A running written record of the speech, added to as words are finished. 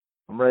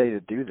I'm ready to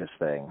do this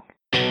thing.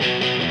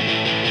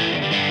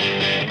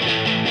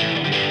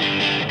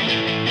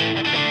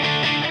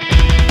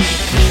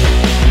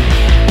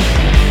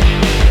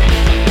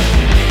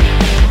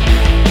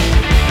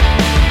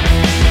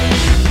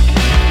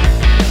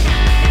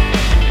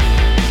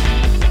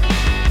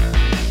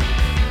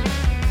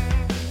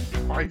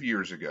 5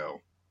 years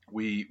ago,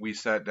 we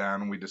sat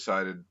down and we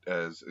decided,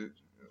 as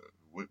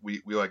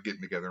we like getting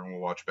together and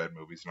we'll watch bad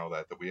movies and all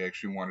that we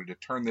actually wanted to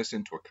turn this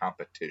into a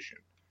competition,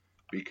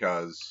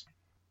 because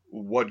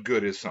what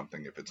good is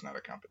something if it's not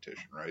a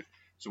competition, right?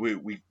 So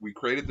we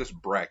created this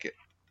bracket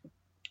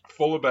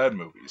full of bad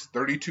movies.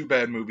 32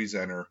 bad movies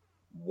enter,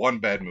 1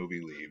 bad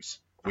movie leaves,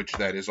 which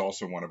that is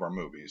also one of our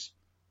movies.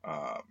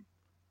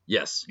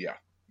 Yes. Yeah.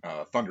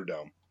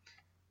 Thunderdome.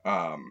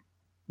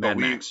 Mad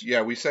Max.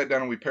 Yeah, we sat down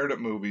and we paired up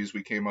movies.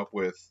 We came up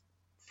with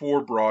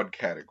 4 broad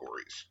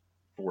categories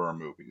for our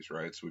movies,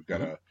 right? So we've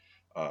got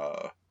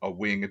a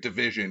wing, a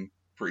division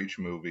for each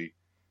movie.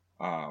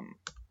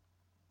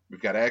 We've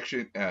got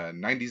action,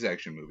 90s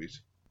action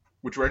movies,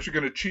 which we're actually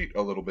going to cheat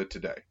a little bit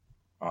today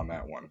on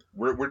that one.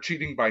 We're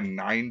cheating by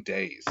 9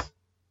 days.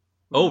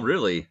 Oh,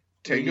 really?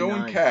 Tango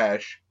and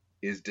Cash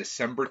is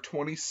December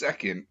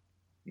 22nd,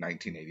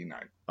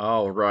 1989.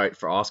 Oh, right,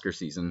 for Oscar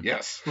season.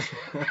 Yes.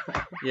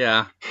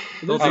 Yeah,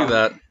 they'll do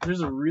that.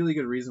 There's a really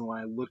good reason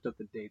why I looked up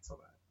the dates on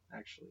that,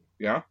 actually.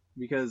 Yeah?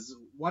 Because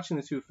watching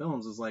the 2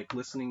 films is like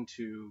listening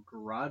to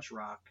garage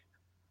rock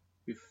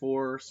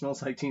before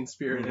Smells Like Teen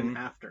Spirit and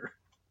after.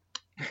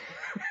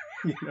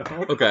 You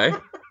know? Okay.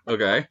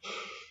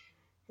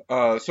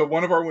 So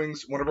one of our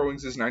wings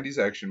is 90s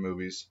action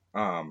movies.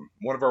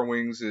 One of our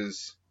wings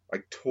is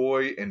like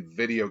toy and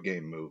video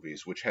game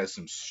movies, which has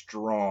some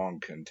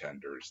strong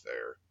contenders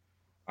there.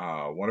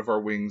 One of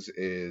our wings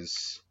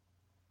is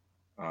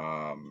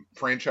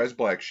franchise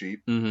Black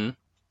Sheep. Mm-hmm.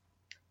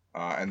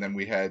 And then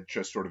we had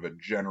just sort of a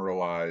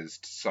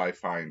generalized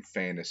sci-fi and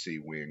fantasy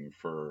wing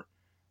for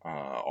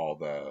all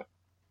the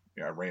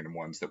random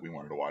ones that we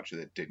wanted to watch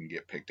that didn't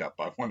get picked up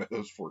by one of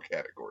those 4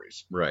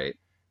 categories. Right.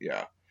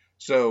 Yeah.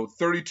 So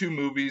 32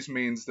 movies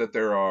means that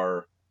there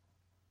are...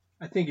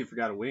 I think you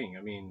forgot a wing.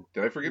 I mean...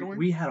 Did I forget a wing?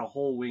 We had a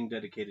whole wing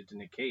dedicated to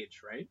Nick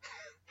Cage, right?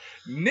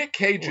 Nick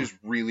Cage is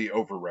really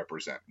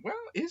overrepresented. Well,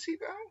 is he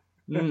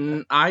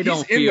though? I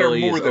don't he's feel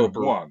in there more he's than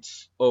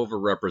once.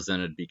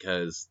 Overrepresented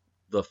because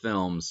the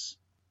films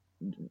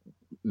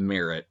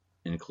merit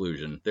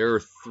inclusion. There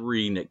are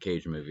 3 Nick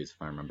Cage movies,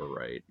 if I remember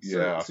right.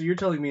 Yeah. So you're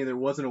telling me there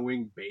wasn't a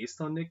wing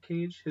based on Nick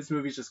Cage? His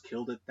movies just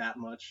killed it that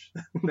much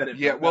that it.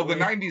 Yeah. Well, the way?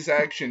 90s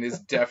action is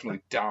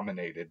definitely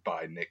dominated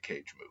by Nick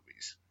Cage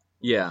movies.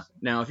 Yeah.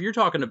 Now, if you're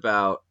talking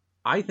about,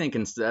 I think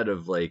instead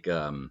of like,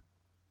 I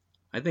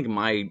think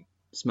my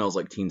Smells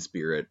Like Teen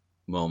Spirit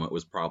moment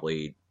was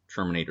probably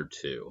Terminator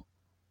 2.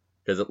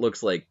 Because it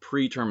looks like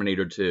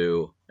pre-Terminator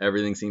 2,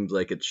 everything seems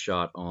like it's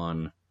shot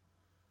on...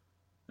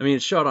 I mean,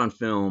 it's shot on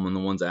film, and the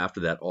ones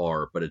after that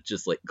are, but it's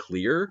just, like,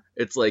 clear.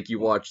 It's like you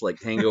watch,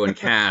 like, Tango and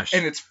Cash.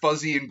 And it's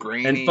fuzzy and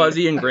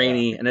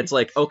grainy. And it's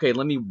like, okay,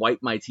 let me wipe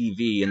my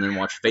TV and then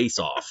watch Face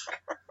Off.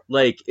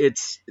 Like,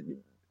 it's...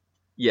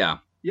 Yeah.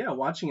 Yeah,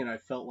 watching it, I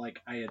felt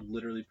like I had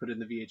literally put in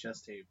the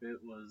VHS tape. It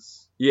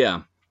was...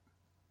 Yeah.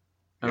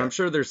 And I'm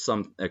sure there's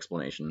some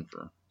explanation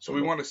for... So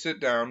we want to sit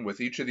down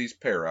with each of these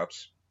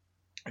pair-ups,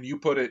 and you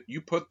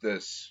put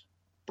this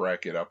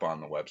bracket up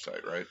on the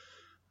website, right?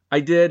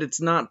 I did.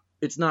 It's not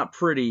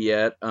pretty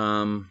yet,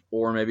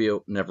 or maybe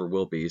it never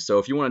will be. So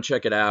if you want to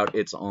check it out,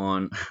 it's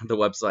on the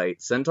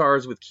website,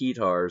 Centaurs with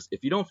Keytars.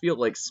 If you don't feel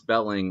like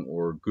spelling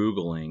or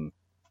Googling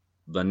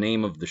the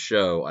name of the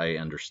show, I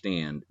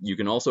understand. You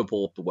can also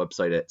pull up the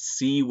website at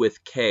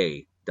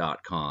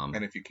cwithk.com.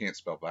 And if you can't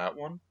spell that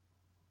one?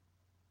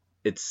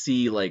 It's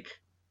C like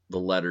the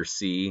letter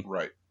C.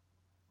 Right.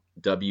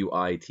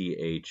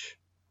 WITHK.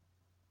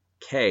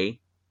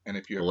 And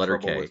if you have letter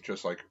trouble K. with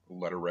just like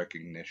letter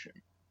recognition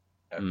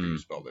after you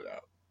spelled it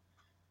out.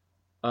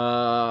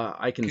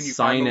 I can you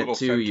sign find the it little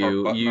to Centaur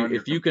you. button on your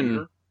If you can...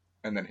 computer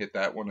and then hit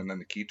that one and then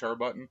the keytar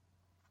button?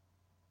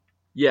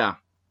 Yeah.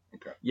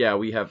 Okay. Yeah,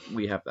 we have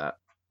that.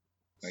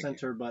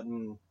 Center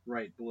button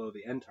right below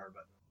the Entar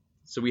button.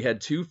 So we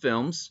had 2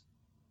 films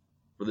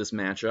for this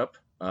matchup,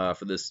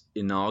 for this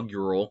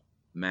inaugural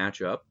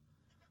matchup.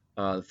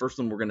 The first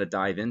one we're going to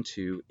dive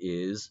into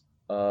is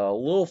a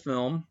little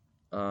film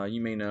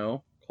you may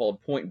know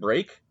called Point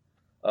Break.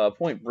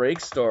 Point Break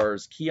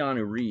stars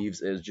Keanu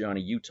Reeves as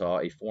Johnny Utah,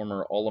 a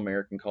former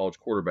All-American college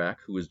quarterback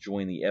who has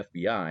joined the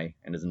FBI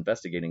and is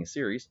investigating a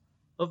series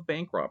of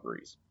bank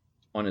robberies.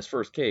 On his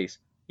first case,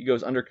 he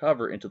goes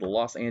undercover into the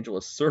Los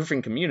Angeles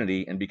surfing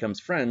community and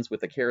becomes friends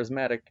with a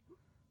charismatic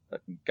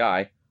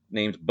guy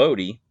named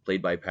Bodie,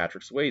 played by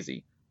Patrick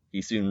Swayze.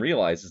 He soon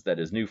realizes that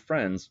his new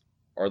friends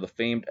are the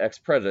famed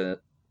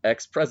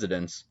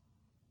ex-presidents,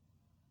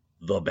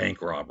 the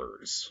bank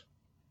robbers.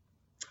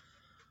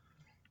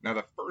 Now,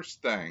 the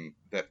first thing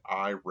that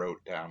I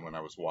wrote down when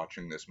I was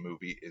watching this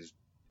movie is,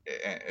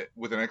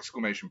 with an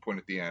exclamation point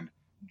at the end,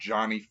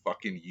 Johnny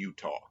fucking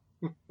Utah.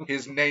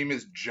 His name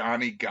is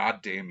Johnny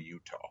goddamn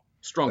Utah.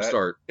 Strong That-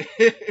 start.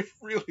 It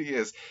really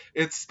is.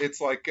 It's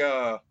like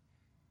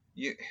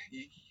you,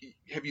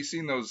 have you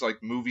seen those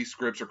like movie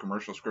scripts or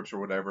commercial scripts or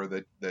whatever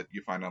that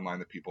you find online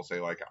that people say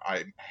like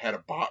I had a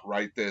bot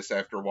write this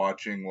after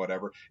watching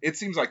whatever. It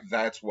seems like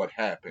that's what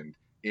happened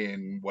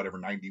in whatever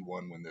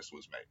 91 when this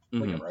was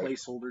made. Like Mhm. a Right.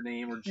 placeholder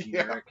name or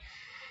generic.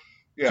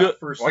 Yeah,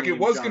 First like it name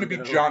was John going to be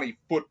Doe. Johnny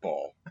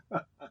Football,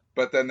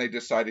 but then they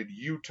decided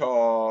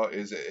Utah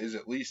is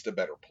at least a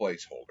better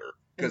placeholder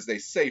because they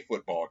say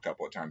football a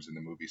couple of times in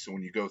the movie. So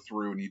when you go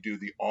through and you do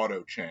the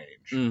auto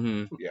change,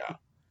 Mm-hmm. yeah,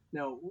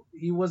 No,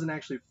 he wasn't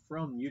actually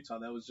from Utah.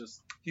 That was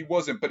just he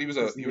wasn't, but he was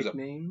a his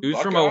nickname. He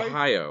was from Buckeye?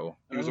 Ohio.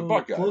 he was a Oh,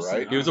 Buckeye, close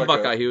right? enough. He was a like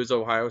Buckeye. He was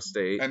Ohio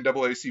State.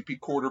 NAACP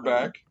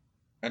quarterback.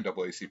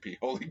 NAACP,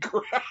 holy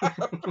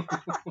crap!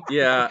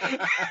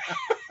 Yeah.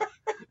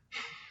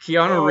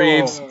 Keanu Oh.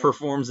 Reeves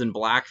performs in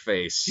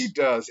blackface. He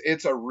does.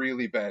 It's a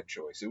really bad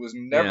choice. It was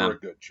never Yeah. a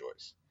good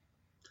choice.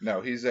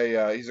 No, he's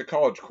a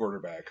college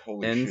quarterback.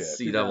 Holy shit.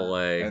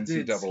 NCAA. NCAA.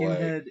 Did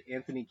Skinhead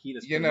Anthony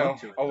Kiedis You put him know, up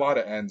to it, a though? lot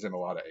of N's and a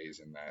lot of A's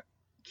in that.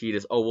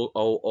 Kiedis.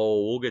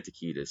 We'll get to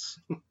Kiedis.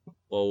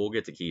 We'll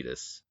get to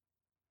Kiedis.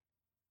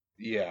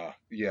 Yeah.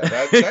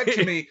 That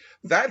to me,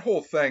 that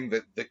whole thing,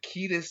 that the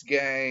Kiedis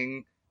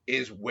gang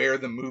is where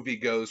the movie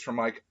goes from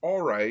like,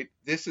 all right,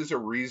 this is a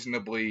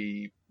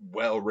reasonably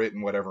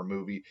well-written whatever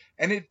movie,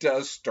 and it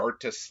does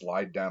start to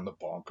slide down the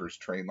bonkers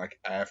train like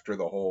after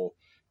the whole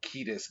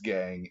Kiedis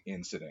gang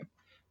incident.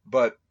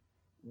 But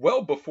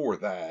well before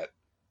that,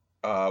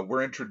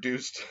 we're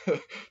introduced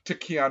to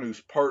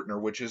Keanu's partner,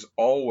 which is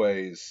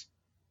always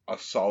a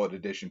solid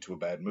addition to a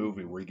bad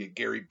movie, where you get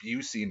Gary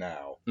Busey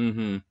now.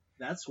 Mm-hmm.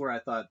 That's where I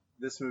thought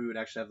this movie would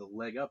actually have the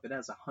leg up. It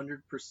has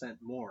 100%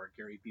 more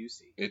Gary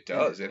Busey. It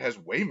does. It has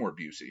way more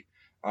Busey.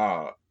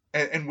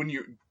 And when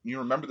you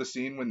remember the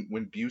scene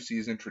when Busey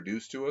is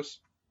introduced to us,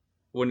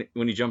 When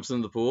he jumps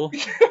in the pool.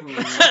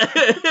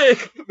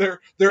 they're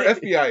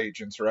FBI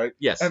agents, right?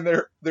 Yes. And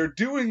they're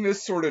doing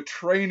this sort of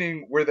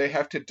training where they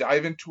have to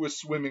dive into a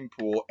swimming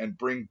pool and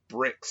bring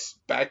bricks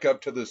back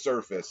up to the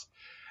surface.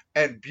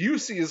 And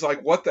Busey is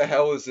like, what the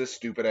hell is this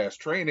stupid ass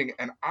training?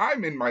 And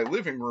I'm in my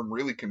living room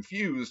really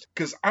confused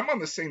because I'm on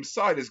the same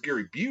side as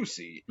Gary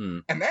Busey.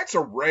 And that's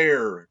a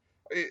rare.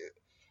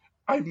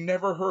 I've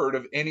never heard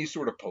of any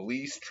sort of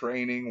police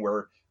training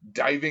where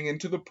diving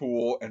into the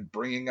pool and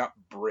bringing up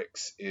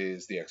bricks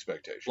is the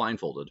expectation.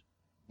 Blindfolded.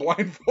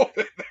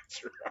 Blindfolded,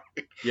 that's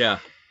right. Yeah.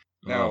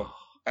 Now,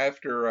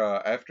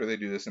 after they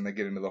do this and they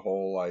get into the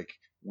whole, like,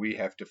 we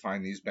have to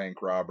find these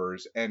bank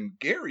robbers, and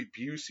Gary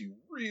Busey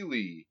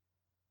really,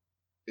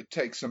 it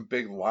takes some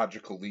big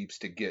logical leaps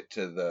to get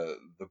to the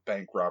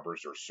bank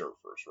robbers or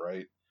surfers,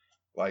 right?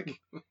 Like,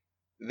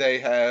 they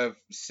have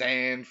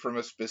sand from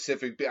a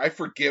specific, I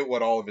forget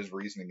what all of his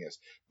reasoning is,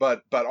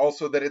 but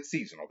also that it's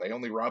seasonal. They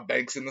only rob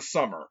banks in the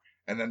summer,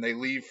 and then they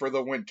leave for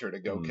the winter to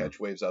go catch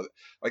waves.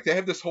 Like, they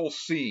have this whole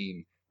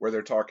scene where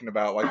they're talking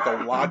about, like,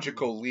 the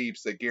logical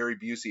leaps that Gary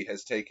Busey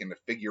has taken to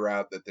figure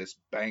out that this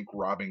bank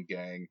robbing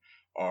gang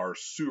are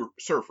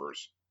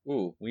surfers.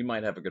 Ooh, we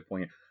might have a good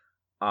point.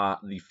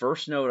 The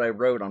first note I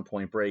wrote on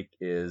Point Break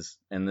is,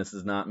 and this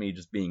is not me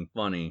just being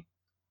funny,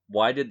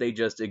 why did they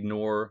just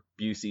ignore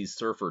Busey's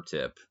surfer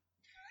tip?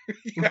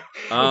 Yeah.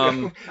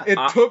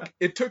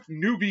 It took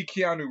newbie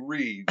Keanu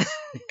Reeves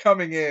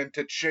coming in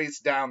to chase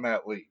down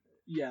that lead.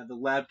 Yeah, the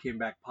lab came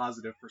back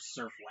positive for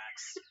surf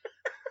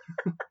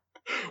wax.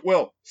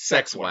 Well,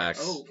 Sex wax.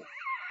 Oh,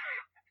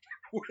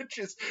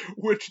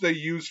 which they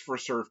use for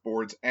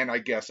surfboards and I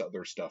guess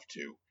other stuff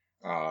too.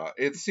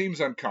 It seems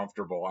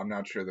uncomfortable. I'm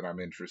not sure that I'm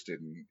interested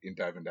in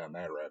diving down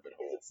that rabbit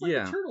hole. it's like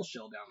Yeah. a turtle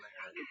shell down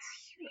there.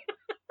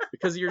 It's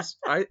Because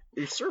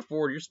your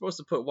surfboard, you're supposed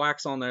to put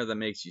wax on there that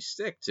makes you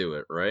stick to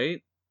it,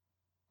 right?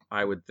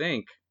 I would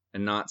think,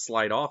 and not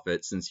slide off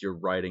it since you're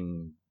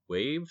riding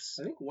waves.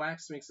 I think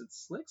wax makes it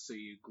slick, so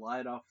you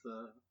glide off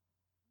the.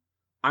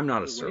 I'm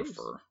not a the waves.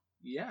 surfer.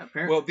 Yeah,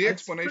 apparently. Well, the it's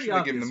explanation pretty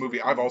they give in the obvious movie,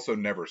 with I've them. also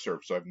never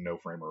surfed, so I have no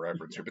frame of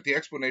reference here, but the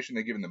explanation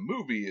they give in the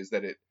movie is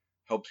that it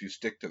helps you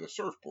stick to the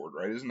surfboard,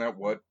 right? Isn't that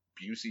what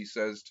Busey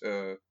says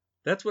to,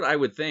 That's what I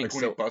would think. like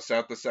when So he busts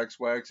out the sex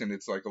wax and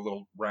it's like a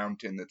little round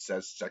tin that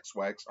says sex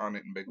wax on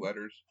it in big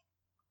letters?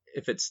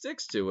 if it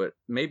sticks to it,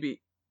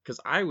 maybe, because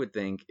I would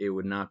think it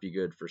would not be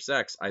good for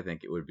sex. I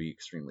think it would be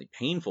extremely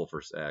painful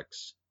for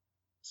sex.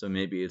 So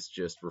maybe it's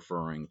just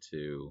referring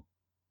to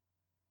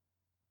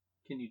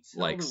Can you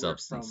tell like that we're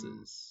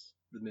substances.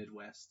 from the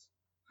Midwest?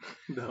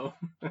 No.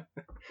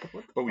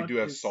 But we do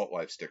have Salt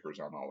Life stickers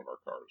on all of our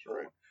cars,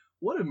 right?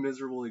 What a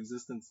miserable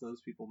existence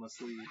those people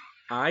must lead.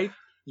 I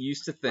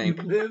used to You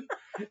think live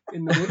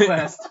in the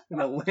Midwest in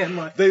a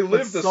landlocked. They but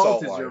live the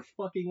salt salt is life. your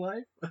fucking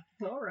life.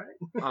 All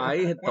right. I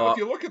had Well, thought if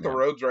you look at the yeah.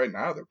 roads right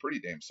now, they're pretty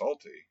damn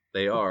salty.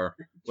 They are.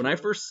 When I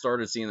True. first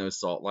started seeing those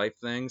Salt Life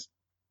things,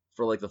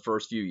 for like the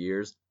first few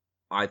years,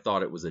 I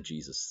thought it was a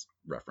Jesus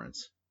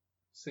reference.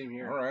 Same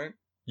here. All right.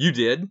 You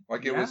did?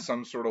 Like it Yeah. was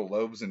some sort of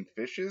loaves and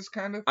fishes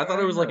kind of I thought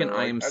it was thing, like an or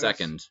I am just-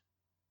 second.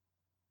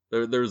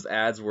 There's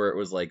ads where it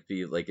was like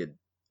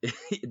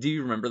Do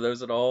you remember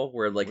those at all?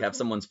 Where like Which have one?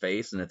 someone's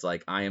face and it's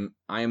like I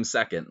am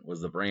second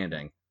was the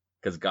branding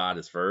because God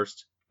is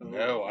first.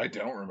 No, I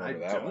don't remember I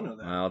that don't one. know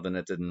that. Well, then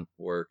it didn't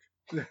work.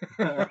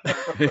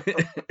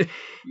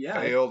 Yeah.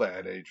 Failed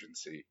ad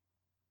agency.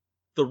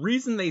 The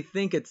reason they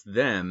think it's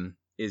them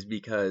is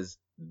because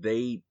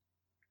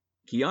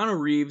Keanu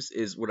Reeves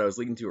is what I was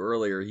leading to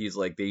earlier. He's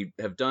like, they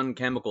have done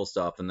chemical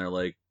stuff and they're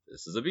like,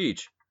 this is a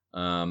beach.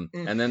 And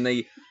then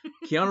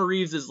Keanu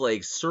Reeves is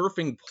like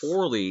surfing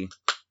poorly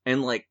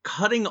and like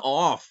cutting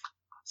off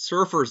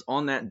surfers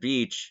on that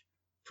beach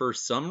for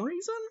some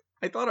reason.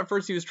 I thought at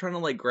first he was trying to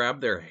like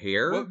grab their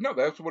hair. Well, no,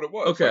 that's what it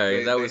was.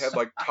 Okay, they had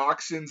like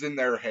toxins in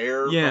their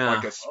hair from Yeah.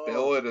 like a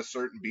spill at a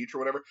certain beach or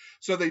whatever.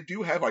 So they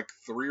do have like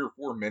 3 or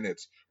 4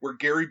 minutes where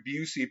Gary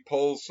Busey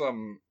pulls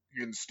some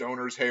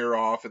stoner's hair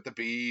off at the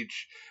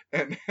beach,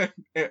 and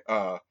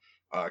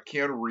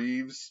Keanu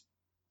Reeves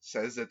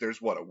says that there's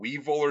a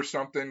weevil or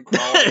something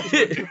crawling into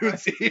the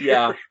dude's ear.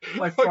 Yeah.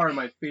 By far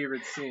my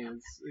favorite scene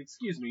is,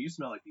 excuse me, you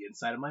smell like the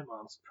inside of my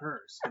mom's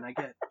purse. Can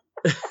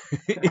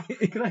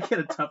I get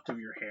a tuft of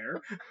your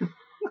hair?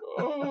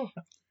 Oh.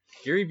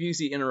 Gary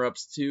Busey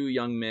interrupts 2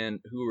 young men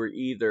who were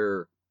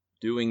either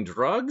doing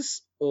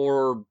drugs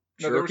or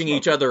No, they were jerking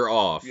each smoking. other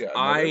off. Yeah, no,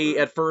 I they were-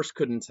 at first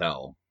couldn't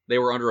tell. They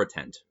were under a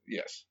tent.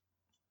 Yes.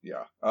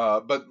 Yeah.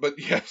 But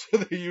yeah, so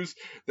they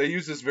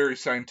use this very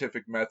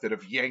scientific method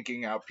of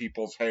yanking out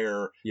people's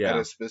hair at Yeah.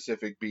 a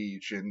specific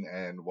beach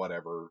and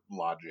whatever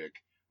logic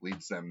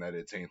leads them that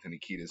it's Anthony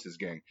Kiedis'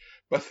 gang.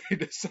 But they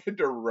decide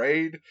to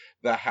raid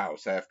the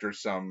house after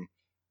some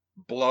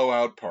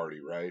blowout party,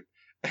 right?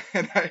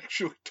 And I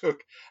actually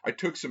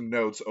took some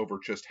notes over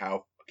just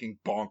how fucking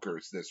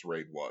bonkers this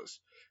raid was.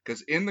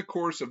 Because in the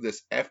course of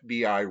this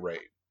FBI raid,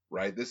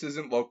 right? This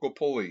isn't local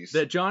police.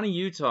 That Johnny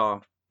Utah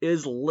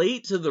is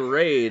late to the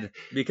raid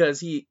because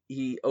he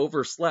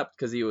overslept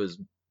because he was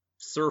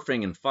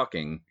surfing and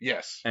fucking.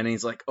 Yes. And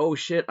he's like, oh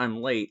shit, I'm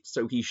late.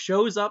 So he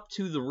shows up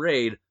to the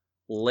raid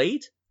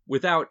late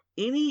without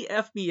any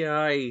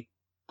FBI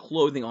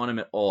clothing on him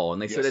at all.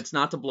 And they said Yes. it's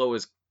not to blow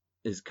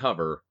his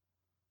cover.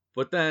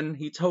 But then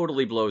he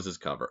totally blows his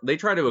cover. They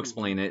try to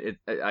explain it.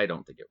 I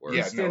don't think it works.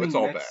 Yeah, no, Standing it's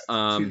all next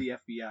bad. to the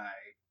FBI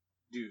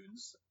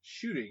dudes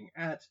shooting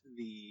at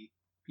the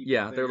people.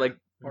 Yeah, there they're like, at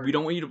the we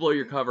don't want you to blow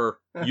your cover.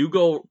 You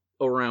go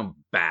around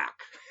back.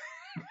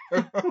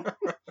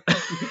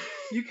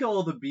 You kill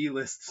all the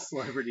B-list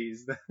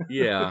celebrities that,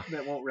 Yeah.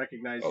 that won't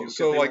recognize you. Oh, 'cause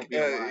so they like won't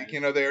be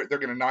alive. they're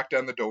gonna knock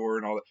down the door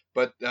and all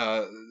that,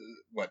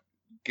 but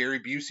Gary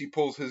Busey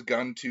pulls his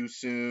gun too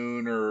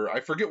soon, or I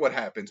forget what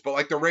happens, but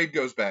like the raid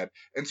goes bad,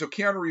 and so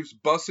Keanu Reeves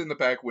busts in the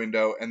back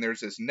window, and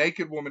there's this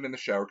naked woman in the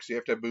shower because you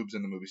have to have boobs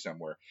in the movie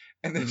somewhere,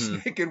 and this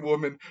Mhm. naked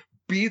woman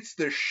beats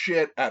the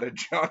shit out of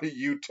Johnny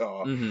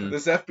Utah, Mhm.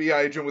 this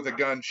FBI agent with a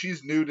gun.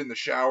 She's nude in the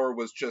shower,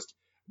 was just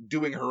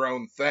doing her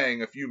own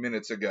thing a few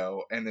minutes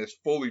ago, and this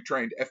fully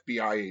trained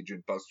FBI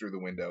agent busts through the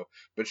window,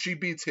 but she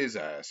beats his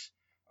ass.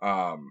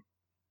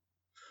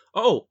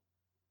 Oh,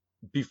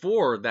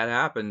 before that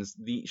happens,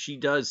 she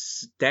does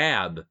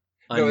stab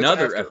No,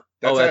 another. that's after.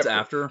 That's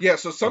after. Yeah,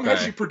 so somehow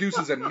Okay. she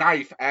produces a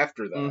knife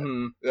after that.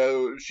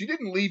 Mm-hmm. She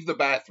didn't leave the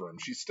bathroom.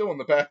 She's still in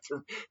the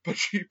bathroom, but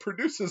she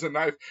produces a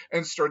knife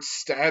and starts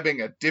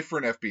stabbing a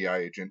different FBI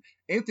agent.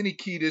 Anthony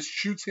Kiedis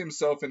shoots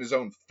himself in his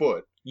own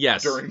foot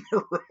Yes. during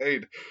the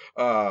raid.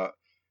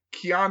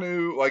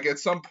 Keanu, like at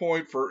some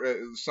point,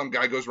 some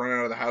guy goes running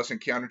out of the house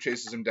and Keanu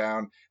chases him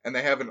down, and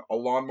they have a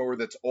lawnmower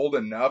that's old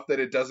enough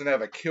that it doesn't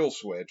have a kill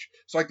switch.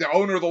 So like the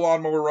owner of the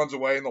lawnmower runs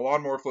away and the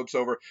lawnmower flips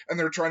over, and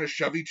they're trying to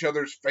shove each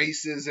other's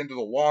faces into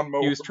the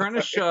lawnmower. He was trying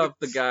to shove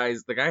the guy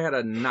had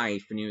a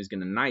knife and he was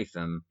going to knife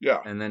him. Yeah.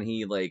 And then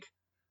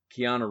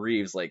Keanu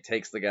Reeves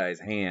takes the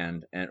guy's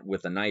hand and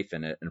with a knife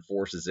in it and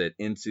forces it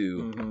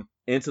into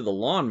the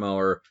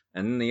lawnmower,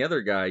 and then the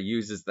other guy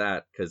uses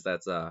that because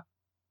that's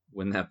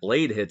when that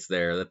blade hits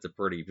there, that's a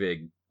pretty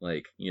big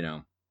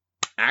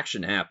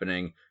action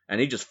happening,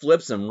 and he just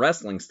flips him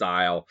wrestling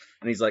style,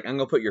 and he's like, I'm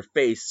gonna put your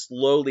face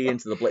slowly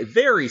into the blade,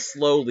 very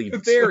slowly,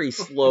 very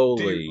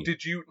slowly.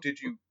 Did you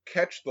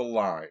catch the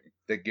line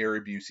that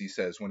Gary Busey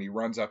says when he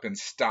runs up and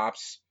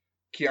stops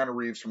Keanu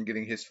Reeves from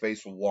getting his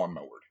face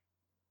lawnmowered?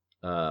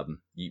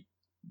 You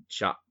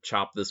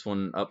chop this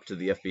one up to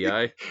the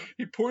FBI.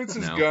 He points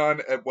his No.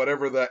 gun at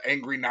whatever the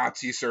angry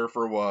Nazi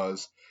surfer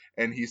was,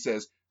 and he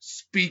says,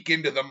 "Speak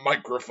into the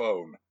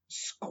microphone,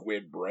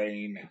 squid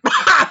brain."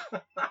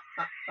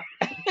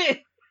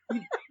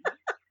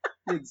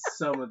 It's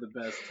some of the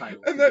best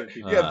titles. And to that, give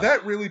people.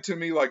 that really to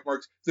me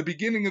marks the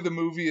beginning of the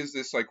movie. Is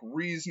this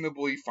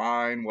reasonably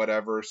fine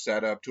whatever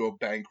setup to a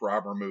bank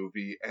robber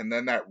movie, and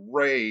then that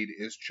raid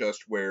is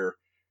just where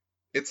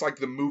it's like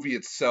the movie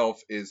itself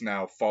is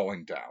now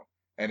falling down,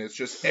 and it's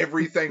just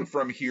everything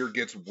from here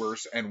gets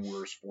worse and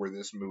worse for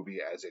this movie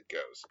as it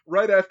goes.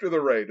 Right after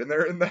the raid, and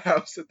they're in the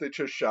house that they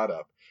just shot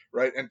up,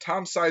 right? And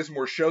Tom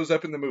Sizemore shows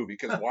up in the movie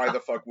because why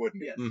the fuck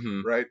wouldn't he? Yes.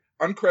 Mm-hmm. Right?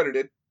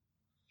 Uncredited.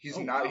 He's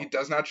Oh, not. wow. He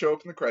does not show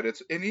up in the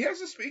credits, and he has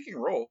a speaking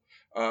role.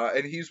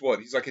 And he's what?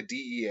 He's like a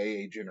DEA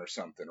agent or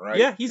something, right?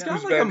 Yeah, he's Yeah. got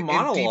Who's a been in deep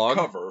monologue.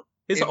 cover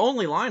His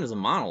only line is a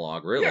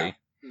monologue, really.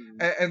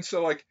 Yeah. And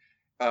so like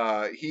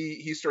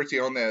he starts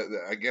yelling that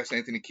I guess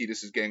Anthony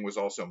Kiedis' gang was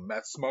also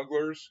meth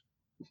smugglers.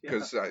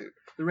 Because the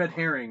red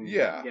herring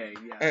gang,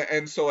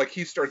 and so like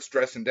he starts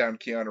dressing down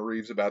Keanu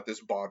Reeves about this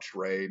botched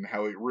raid and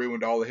how it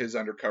ruined all of his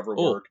undercover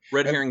work.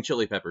 Red herring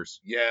chili peppers.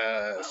 Yes,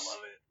 I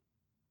love it.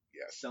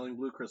 Yes, Selling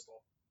Blue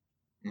Crystal.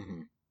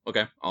 Mm-hmm.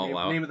 Okay, I'll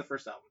allow it. Name of the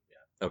first album.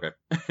 Yeah.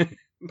 Okay.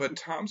 But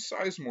Tom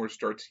Sizemore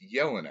starts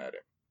yelling at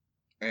him,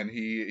 and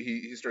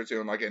he starts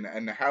yelling like,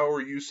 and how are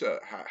you?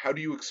 How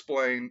do you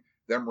explain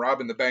them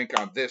robbing the bank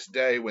on this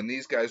day when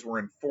these guys were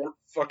in Fort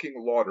fucking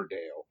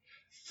Lauderdale?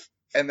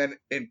 And then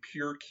in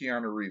pure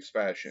Keanu Reeves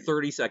fashion.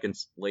 30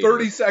 seconds later.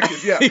 30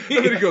 seconds, yeah. And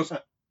then he goes,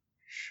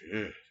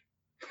 shit.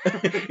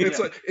 It's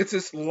like, it's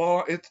this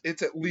long,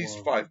 it's at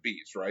least 5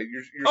 beats, right?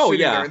 You're sitting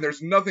there and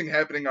there's nothing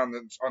happening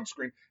on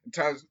screen. And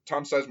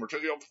Tom Sizemore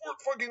says, Fort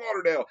fucking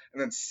Lauderdale.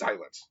 And then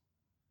silence.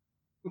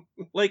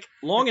 Like,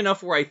 long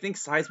enough where I think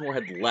Sizemore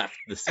had left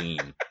the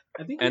scene.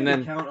 I think he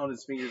can count on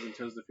his fingers and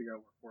toes to figure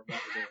out where Fort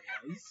Lauderdale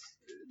was.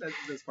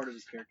 That's part of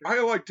his character.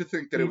 I like to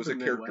think that it was a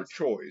character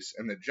choice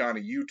and that Johnny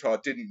Utah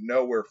didn't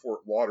know where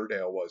Fort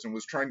Lauderdale was and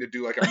was trying to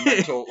do like a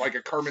mental, like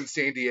a Carmen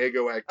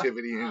Sandiego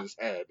activity in his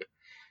head.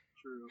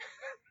 True.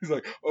 He's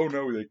like, oh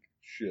no, like,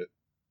 shit.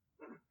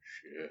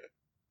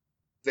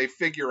 They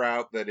figure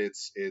out that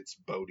it's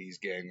Bodie's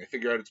gang. They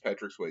figure out it's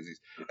Patrick Swayze's.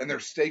 And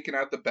they're staking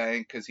out the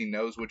bank because he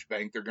knows which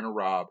bank they're going to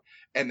rob.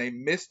 And they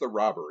miss the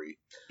robbery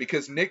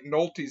because Nick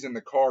Nolte's in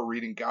the car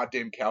reading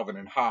goddamn Calvin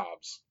and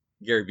Hobbes.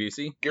 Gary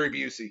Busey? Gary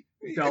Busey.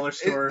 Dollar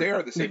store. They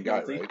are the same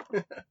guy,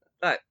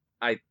 right?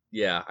 I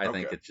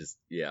think it's just,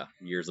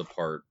 years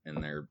apart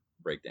in their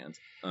breakdowns.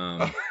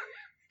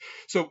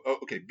 So,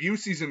 okay,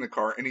 Busey's in the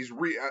car, and he's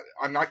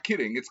I'm not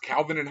kidding, it's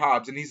Calvin and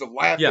Hobbes, and he's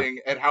laughing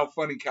at how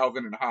funny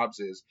Calvin and Hobbes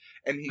is,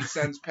 and he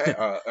sends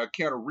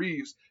Keanu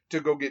Reeves to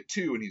go get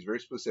 2, and he's very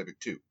specific,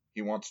 2.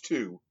 He wants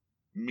 2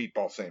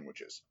 meatball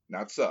sandwiches,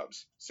 not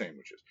subs,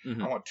 sandwiches.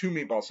 Mm-hmm. I want 2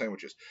 meatball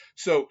sandwiches.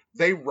 So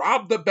they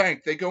rob the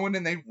bank, they go in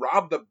and they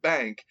rob the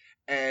bank,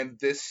 and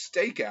this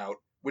stakeout,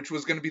 which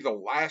was going to be the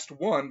last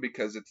one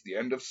because it's the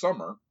end of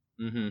summer,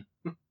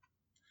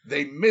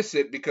 they miss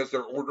it because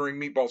they're ordering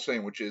meatball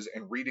sandwiches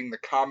and reading the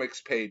comics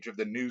page of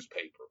the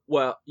newspaper.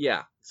 Well,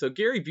 yeah. So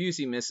Gary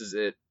Busey misses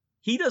it.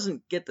 He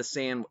doesn't get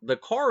the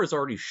car has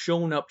already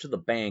shown up to the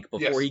bank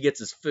before he gets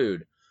his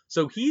food.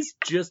 So he's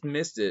just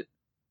missed it.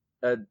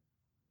 A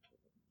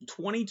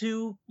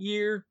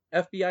 22-year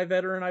FBI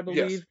veteran, I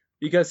believe,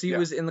 because he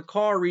was in the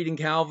car reading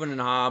Calvin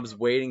and Hobbes,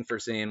 waiting for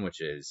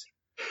sandwiches.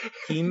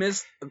 He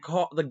missed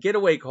the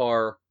getaway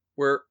car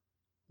where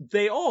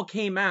they all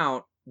came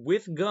out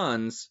with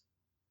guns,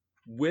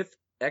 with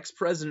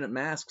ex-president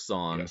masks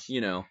on,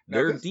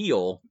 their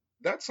deal.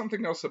 That's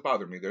something else that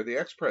bothered me. They're the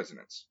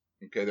ex-presidents.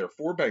 Okay, they're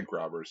 4 bank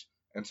robbers,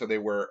 and so they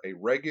wear a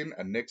Reagan,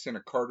 a Nixon,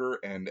 a Carter,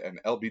 and an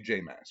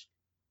LBJ mask.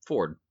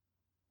 Ford.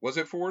 Was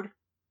it Ford?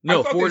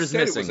 No, Ford is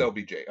missing. It was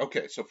LBJ.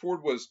 Okay, so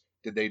Ford was.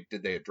 Did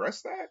they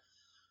address that?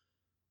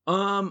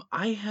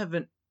 I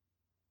haven't.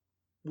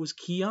 Was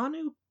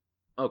Keanu?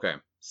 Okay,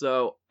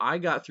 so I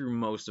got through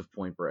most of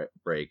Point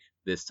Break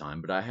this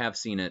time, but I have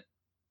seen it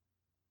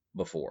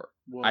before.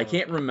 Well, I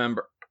can't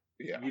remember.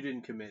 Yeah, you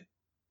didn't commit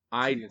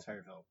to the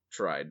entire film.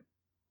 Tried.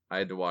 I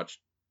had to watch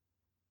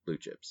Blue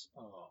Chips.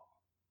 Oh.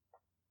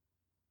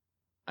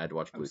 I had to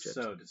watch Blue Chips.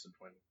 I'm so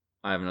disappointed.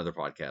 I have another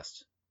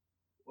podcast.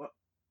 What?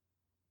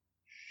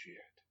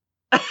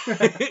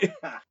 Shit.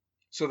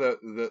 So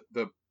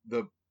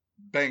the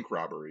bank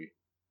robbery,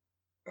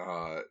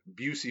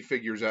 Busey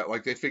figures out,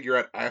 like they figure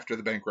out after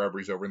the bank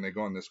robbery's over and they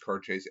go on this car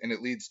chase, and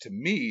it leads to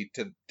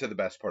the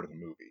best part of the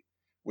movie,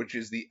 which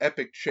is the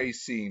epic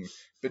chase scene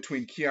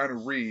between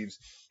Keanu Reeves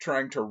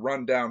trying to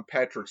run down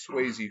Patrick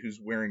Swayze,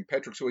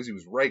 Patrick Swayze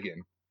was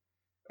Reagan,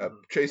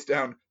 chase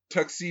down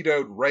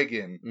tuxedoed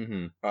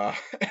Reagan.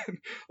 And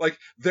like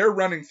they're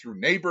running through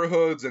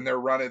neighborhoods and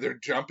they're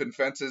jumping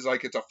fences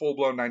like it's a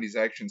full-blown 90s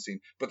action scene.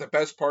 But the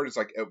best part is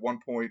like at one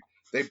point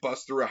they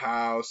bust through a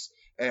house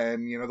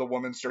and the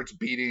woman starts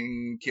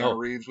beating Keanu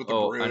Reeves with a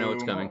broom. I know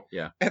what's coming.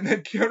 Yeah. And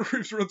then Keanu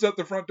Reeves runs out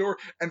the front door,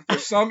 and for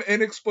some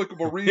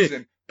inexplicable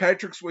reason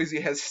Patrick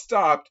Swayze has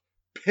stopped,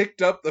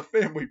 picked up the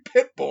family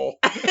pit bull,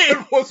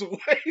 and was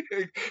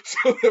waiting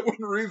so that when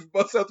Reeves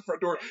busts out the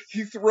front door,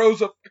 he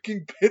throws a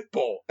fucking pit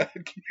bull at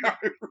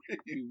Keanu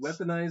Reeves. He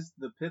weaponized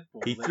the pit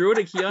bull. He threw it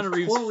at Keanu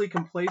Reeves. Totally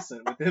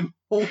complacent with him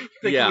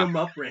picking him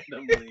up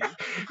randomly.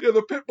 Yeah,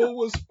 the pit bull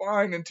was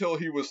fine until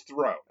he was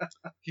thrown.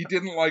 He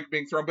didn't like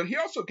being thrown, but he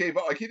also gave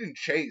up. Like, he didn't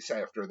chase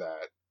after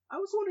that. I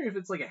was wondering if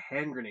it's like a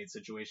hand grenade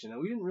situation.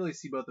 We didn't really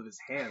see both of his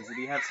hands. Did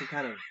he have some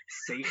kind of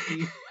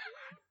safety?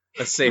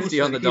 A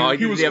safety on the dog?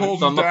 He was have a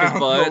thumb up his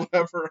butt? The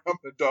lever on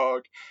the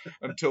dog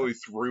until he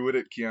threw it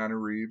at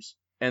Keanu Reeves.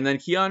 And then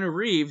Keanu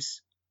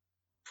Reeves,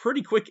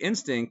 pretty quick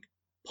instinct,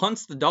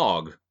 punts the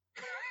dog.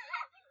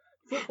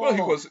 Well,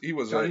 he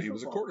was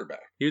a quarterback.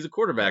 He was a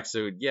quarterback,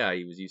 so yeah,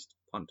 he was used to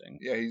punting.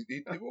 Yeah, he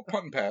will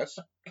punt and pass.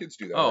 Kids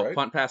do that, Oh, right?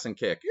 punt, pass, and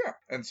kick. Yeah,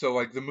 and so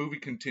like the movie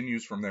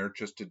continues from there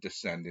just to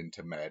descend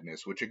into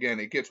madness, which again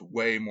it gets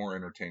way more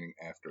entertaining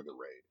after the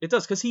raid. It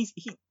does, because he.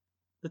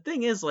 The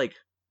thing is, like,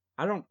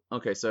 I don't.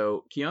 Okay,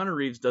 so Keanu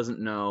Reeves doesn't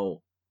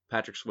know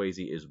Patrick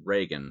Swayze is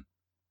Reagan.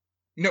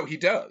 No, he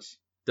does.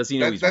 Does he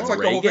know he's That's like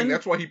Reagan? the whole thing.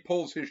 That's why he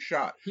pulls his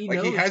shot. He He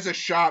knows. has a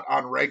shot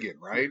on Reagan,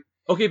 right?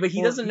 Okay, but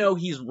he Well, doesn't know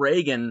he's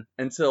Reagan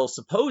until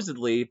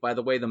supposedly, by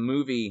the way the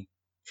movie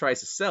tries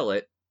to sell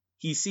it,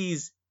 he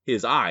sees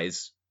his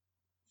eyes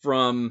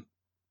from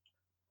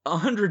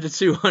 100 to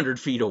 200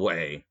 feet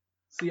away.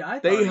 See, I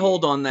thought They he-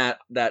 hold on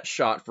that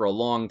shot for a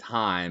long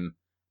time,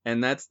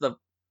 and that's the.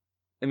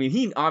 I mean,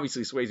 he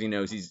obviously Swayze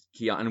knows he's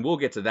Keanu, and we'll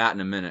get to that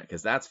in a minute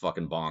because that's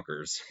fucking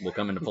bonkers. Will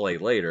come into play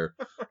later,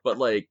 but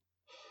like,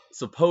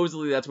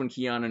 supposedly that's when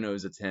Keanu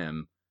knows it's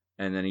him,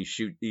 and then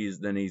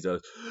then he's a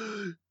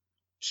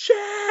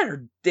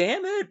shatter,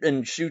 damn it,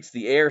 and shoots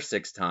the air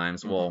 6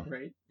 times. Well,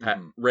 Right?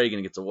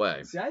 Reagan gets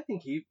away. See, I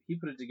think he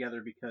put it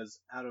together because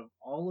out of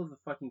all of the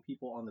fucking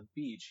people on the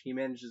beach, he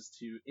manages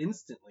to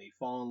instantly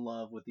fall in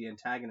love with the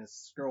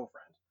antagonist's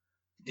girlfriend,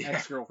 Yeah.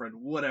 ex-girlfriend,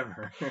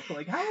 whatever.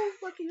 Like, how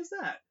lucky is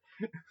that?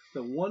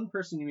 The one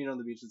person you meet on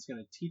the beach that's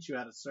going to teach you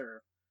how to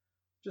surf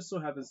just so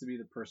happens to be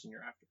the person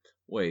you're after.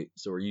 Wait,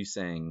 so are you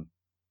saying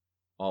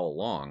all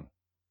along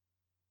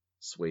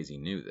Swayze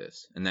knew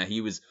this, and that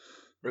he was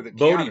Or that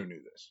Bodhi- Keanu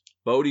knew this.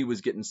 Bodhi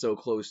was getting so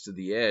close to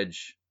the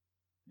edge,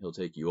 he'll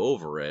take you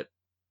over it,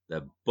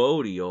 that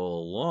Bodhi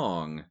all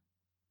along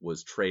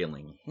was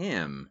trailing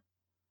him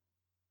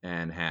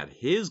and had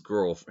his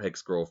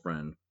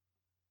ex-girlfriend,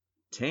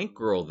 Tank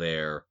Girl,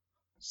 there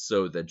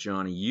so that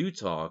Johnny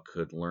Utah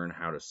could learn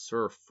how to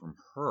surf from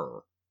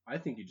her. I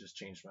think you just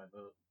changed my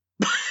vote.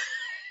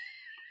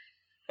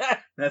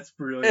 That's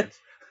brilliant.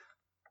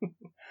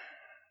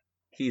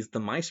 He's the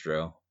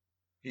maestro.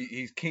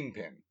 He's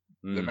Kingpin,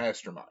 the Mm.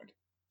 mastermind.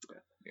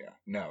 Yeah.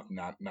 No,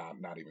 not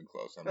even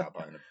close. I'm not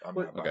buying it. I'm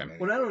not Okay. buying it.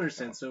 What I don't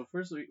understand, so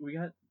first we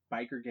got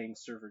biker gang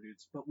surfer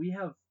dudes, but we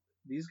have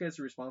these guys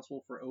are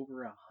responsible for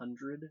over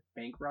 100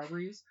 bank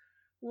robberies.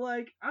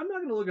 Like, I'm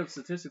not gonna look up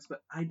statistics,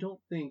 but I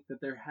don't think that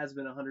there has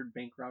been 100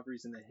 bank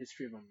robberies in the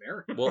history of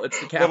America. Well, it's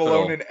the Let capital.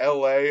 alone in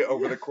L.A.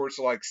 over the course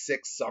of like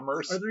 6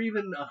 summers. Are there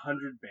even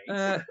 100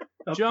 banks?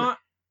 Up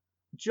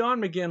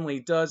John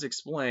McGinley does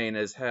explain,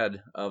 as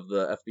head of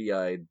the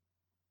FBI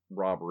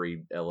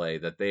robbery LA,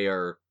 that they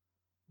are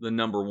the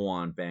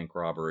 #1 bank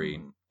robbery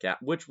Mhm.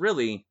 cap, which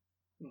really,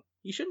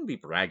 he shouldn't be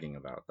bragging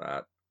about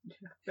that.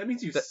 That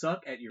means you That-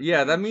 suck at your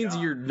Yeah, that fucking means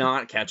job. you're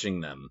not catching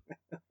them.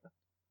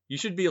 You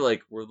should be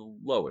like, we're the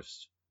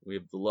lowest. We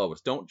have the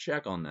lowest. Don't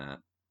check on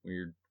that.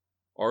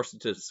 Our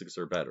statistics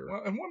are better.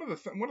 Well, and one of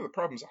the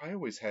problems I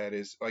always had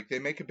is like they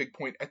make a big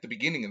point at the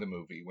beginning of the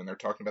movie when they're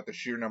talking about the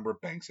sheer number of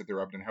banks that they're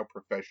robbed and how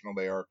professional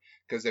they are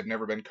because they've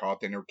never been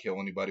caught, they never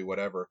kill anybody,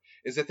 whatever.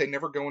 Is that they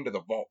never go into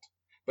the vault.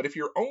 But if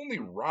you're only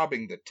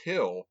robbing the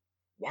till,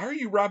 why are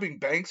you robbing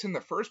banks in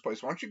the first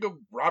place? Why don't you go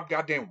rob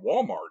goddamn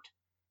Walmart?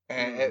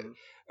 And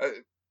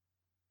Mhm.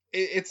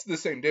 it's the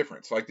same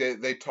difference. Like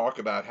they talk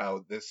about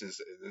how this is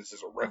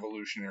a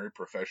revolutionary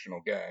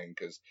professional gang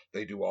because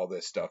they do all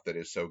this stuff that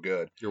is so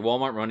good. Your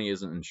Walmart money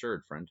isn't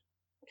insured, friend.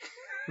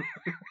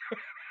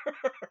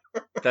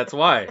 That's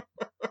why.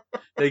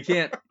 They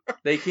can't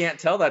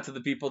tell that to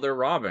the people they're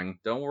robbing.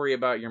 Don't worry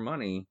about your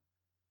money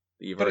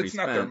that you've But already it's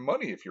not spent. their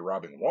money if you're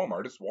robbing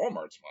Walmart. It's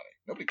Walmart's money.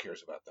 Nobody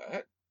cares about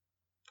that.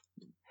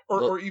 The-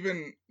 Or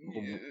even,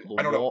 the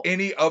I don't know, Wal-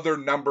 any other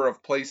number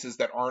of places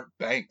that aren't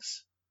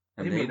banks.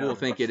 And They they may will not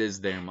think have- it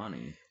is their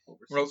money.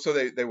 Well, so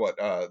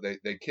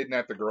they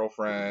kidnap the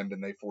girlfriend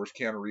and they force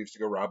Keanu Reeves to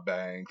go rob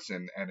banks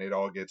and it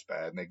all gets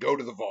bad and they go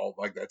to the vault,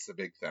 like that's the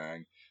big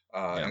thing.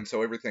 Yeah. And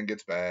so everything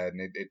gets bad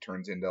and it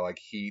turns into like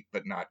Heat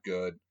but not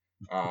good.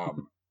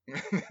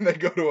 They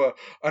go to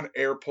an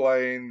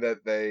airplane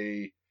that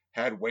they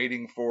had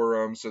waiting for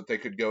them so that they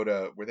could go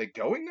to, were they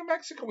going to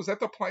Mexico? Was that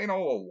the plane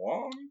all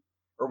along?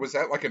 Or was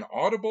that like an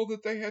audible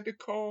that they had to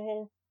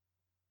call?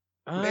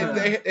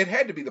 It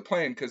had to be the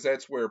plane because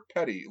that's where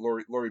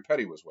Lori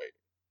Petty was waiting.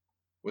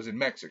 Was in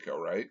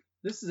Mexico, right?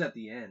 This is at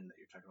the end that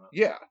you're talking about.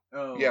 Yeah,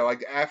 Oh. yeah,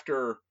 like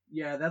after.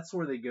 Yeah, that's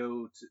where they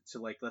go to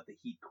like let the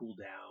heat cool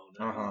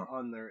down Uh-huh.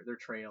 on their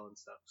trail and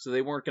stuff. So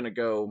they weren't going to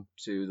go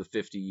to the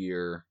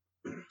 50-year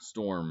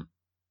storm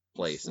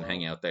place and Slow.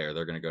 hang out there.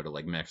 They're going to go to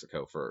like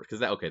Mexico first,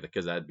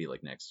 because that'd be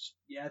like next.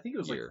 Yeah, I think it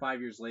was Year. like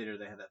 5 years later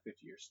they had that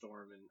 50-year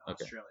storm in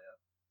Okay. Australia.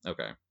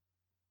 Okay,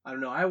 I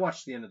don't know. I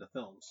watched the end of the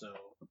film, so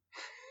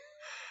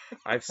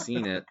I've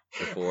seen it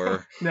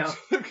before. now So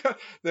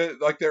they've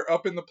got they're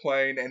up in the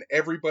plane and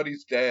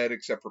everybody's dead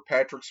except for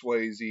Patrick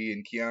Swayze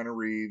and Keanu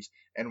Reeves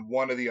and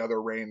one of the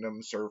other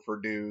random surfer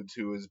dudes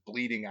who is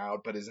bleeding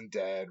out but isn't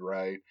dead,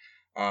 right?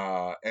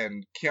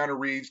 And Keanu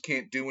Reeves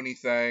can't do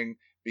anything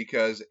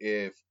because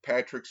if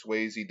Patrick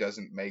Swayze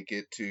doesn't make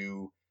it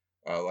to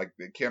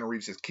Keanu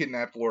Reeves has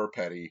kidnapped Lori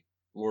Petty,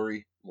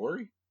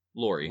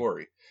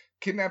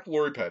 kidnapped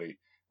Lori Petty.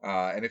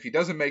 And if he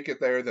doesn't make it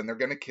there, then they're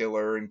gonna kill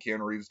her, and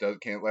Keanu Reeves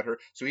can't let her.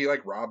 So he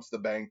like robs the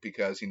bank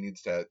because he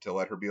needs to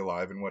let her be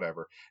alive and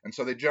whatever. And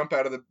so they jump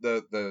out of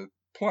the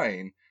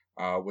plane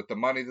with the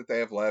money that they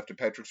have left, and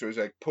Patrick Swayze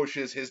like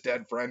pushes his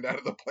dead friend out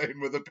of the plane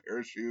with a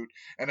parachute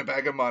and a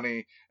bag of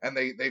money, and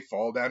they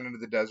fall down into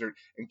the desert,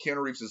 and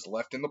Keanu Reeves is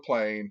left in the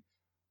plane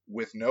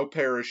with no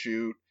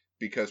parachute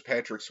because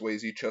Patrick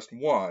Swayze just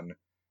won,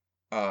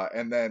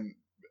 and then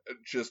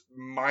just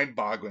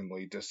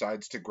mind-bogglingly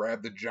decides to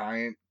grab the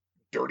giant,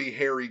 dirty,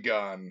 hairy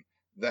gun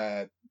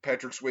that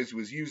Patrick Swayze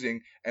was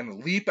using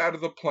and leap out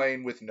of the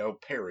plane with no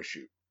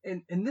parachute.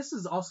 And this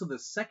is also the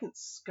second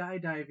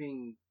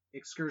skydiving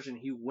excursion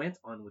he went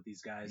on with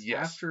these guys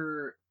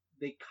after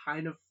they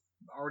kind of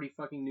already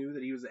fucking knew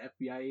that he was an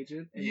FBI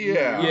agent. And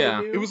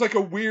Yeah. It was like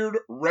a weird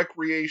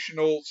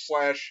recreational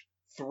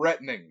 /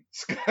 threatening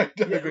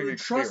skydiving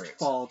experience. Trust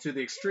fall to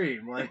the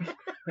extreme, like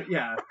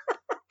yeah.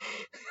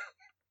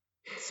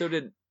 So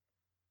did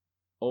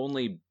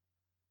only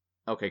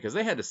okay, because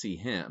they had to see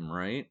him,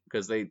 right?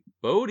 Because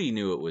Bodhi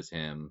knew it was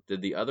him.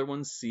 Did the other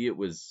ones see it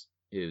was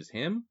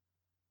him?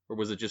 Or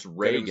was it just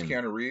Reagan? That it was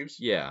Keanu Reeves?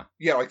 Yeah.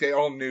 Yeah, like they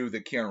all knew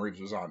that Keanu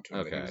Reeves was onto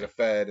him, Okay. that he was a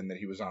Fed, and that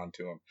he was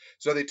onto him.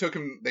 So they took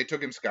him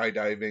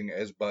skydiving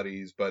as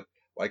buddies, but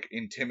like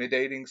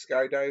intimidating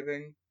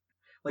skydiving.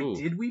 Like, Ooh.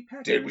 did we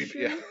pack Did in we?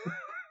 shit? Yeah.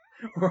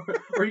 or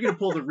are you gonna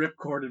pull the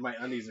ripcord and my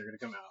undies are gonna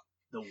come out?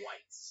 The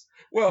whites.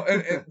 Well,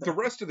 and the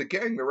rest of the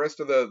gang, the rest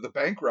of the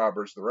bank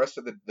robbers, the rest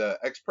of the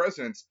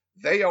ex-presidents,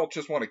 they all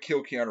just want to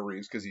kill Keanu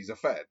Reeves because he's a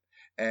Fed.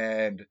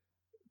 And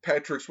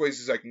Patrick Swayze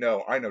is like,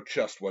 no, I know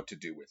just what to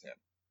do with him.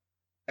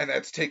 And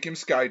that's take him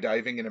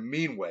skydiving in a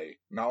mean way,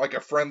 not like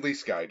a friendly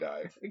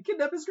skydive. And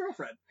kidnap his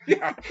girlfriend.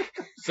 Yeah.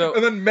 So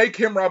And then make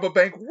him rob a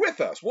bank with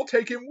us. We'll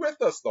take him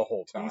with us the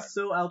whole time. He's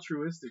so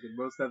altruistic in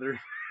most other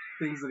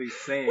things that he's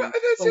saying. Well, and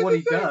that's but what the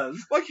he thing.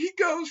 does, Like, he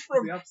goes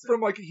the opposite.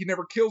 from like he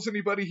never kills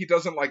anybody, he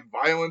doesn't like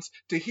violence,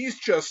 to he's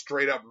just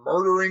straight up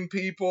murdering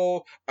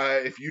people.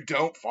 If you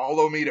don't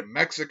follow me to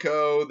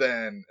Mexico,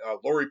 then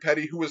Lori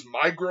Petty, who was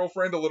my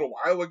girlfriend a little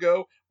while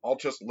ago, I'll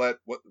just let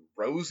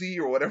Rosie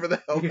or whatever the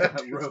hell yeah, that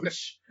dude's name-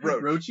 Roach.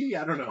 Roach. Roachy?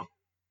 I don't know.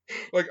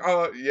 Like,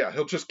 yeah,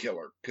 he'll just kill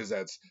her, because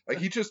that's like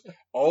he just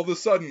all of a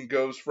sudden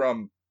goes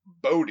from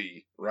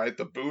Bodhi, right,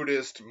 the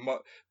Buddhist,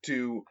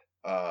 to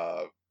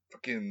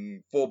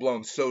fucking full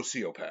blown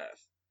sociopath,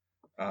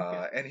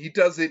 and he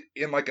does it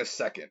in like a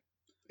second.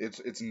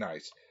 It's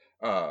nice.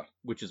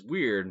 which is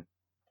weird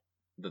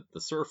that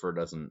the surfer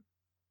doesn't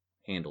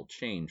handle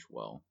change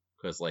well,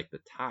 because like the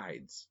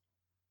tides.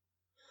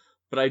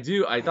 But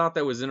I thought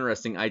that was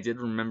interesting. I did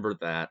remember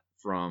that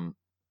from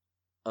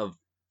a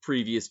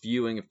previous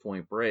viewing of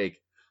Point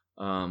Break.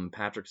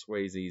 Patrick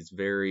Swayze's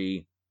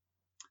very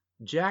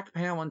Jack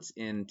Palance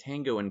in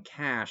Tango and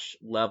Cash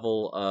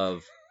level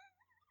of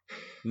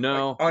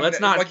no, let's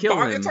not like kill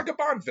him. It's like a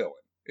Bond villain.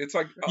 It's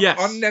like Yes.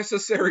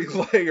 unnecessary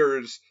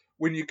layers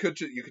when you could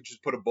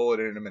just put a bullet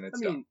in him and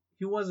it's I mean, done.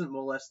 he wasn't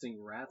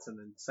molesting rats and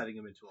then setting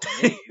them into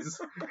a maze,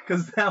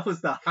 because that was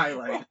the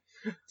highlight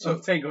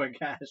of Tango and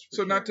Cash.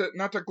 So not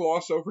to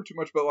gloss over too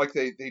much, but like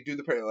they do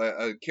the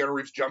Keanu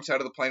Reeves jumps out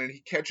of the plane and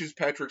he catches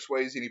Patrick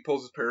Swayze and he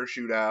pulls his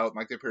parachute out, and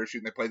like they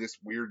parachute and they play this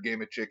weird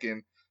game of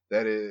chicken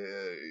that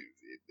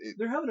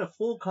they're having a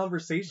full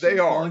conversation. They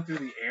are. Falling through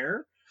the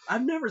air.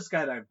 I've never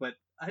skydived, but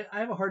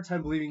I have a hard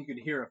time believing you can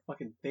hear a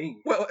fucking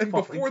thing. well, and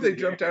falling before through they the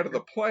jumped air. out of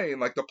the plane,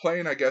 like the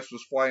plane I guess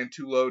was flying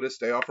too low to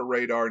stay off a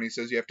radar, and he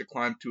says you have to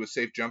climb to a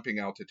safe jumping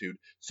altitude.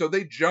 So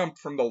they jumped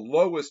from the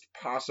lowest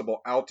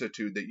possible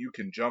altitude that you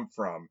can jump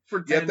from.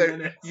 For 10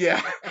 minutes.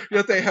 Yeah,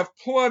 yet they have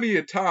plenty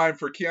of time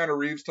for Keanu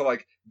Reeves to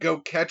like go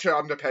catch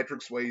on to Patrick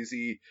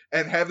Swayze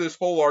and have this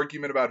whole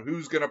argument about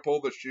who's gonna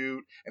pull the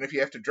chute and if you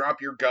have to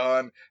drop your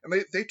gun.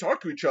 And they talk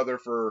to each other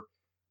for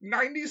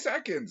 90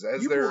 seconds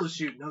as You they're pull the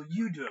chute. No,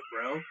 you do it,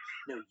 bro.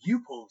 No, you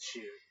pull the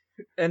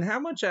chute. And how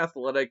much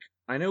athletic?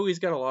 I know he's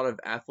got a lot of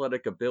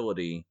athletic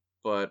ability,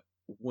 but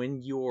when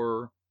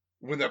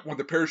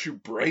the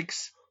parachute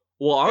breaks.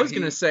 well, I And was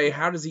gonna say,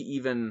 how does he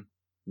even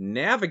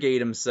navigate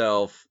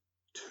himself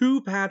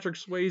to Patrick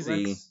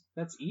Swayze?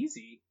 That's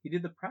easy. He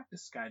did the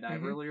practice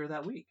skydive Mhm. earlier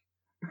that week.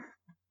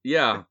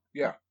 Yeah.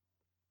 Yeah.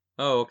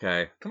 Oh,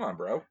 okay. Come on,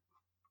 bro.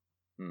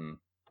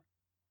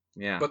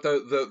 Yeah. But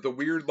the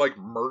weird like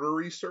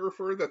murdery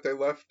surfer that they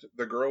left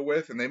the girl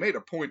with, and they made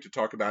a point to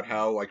talk about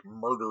how like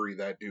murdery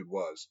that dude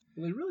was.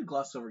 Well, they really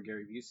glossed over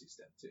Gary Busey's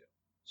death too.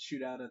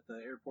 Shootout at the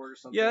airport or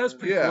something. yeah, that was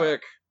pretty Yeah.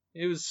 quick.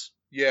 It was.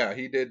 Yeah,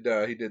 he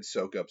did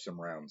soak up some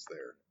rounds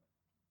there.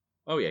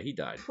 Oh yeah, he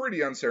died.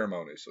 Pretty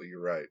unceremoniously,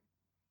 you're right.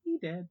 He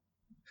dead.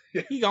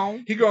 He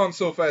gone. He gone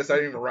so fast I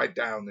didn't even write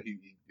down that he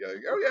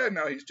oh yeah,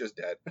 no, he's just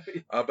dead.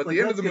 But Like,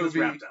 the end of let's the get this movie,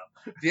 wrapped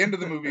up. the end of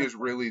the movie is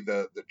really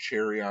the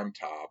cherry on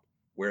top,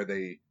 where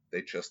they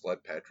just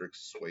let Patrick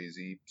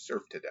Swayze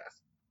surf to death.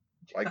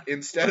 Like,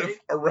 instead of Right.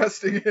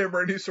 arresting him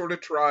or any sort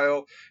of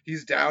trial,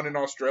 he's down in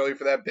Australia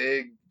for that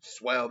big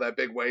swell, that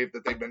big wave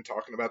that they've been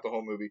talking about the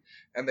whole movie,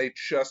 and they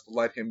just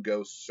let him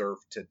go surf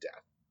to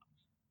death.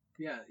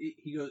 Yeah,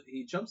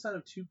 he jumps out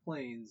of 2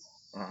 planes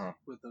Uh-huh.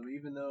 with them,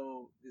 even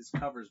though his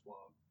cover's blown.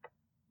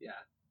 Yeah,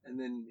 and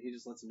then he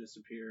just lets him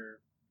disappear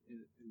in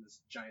this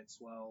giant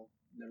swell,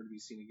 never to be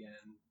seen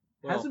again.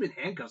 Well- Has him in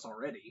handcuffs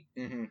already.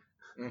 Mm-hmm.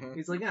 Mm-hmm.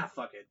 He's like,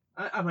 fuck it.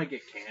 I might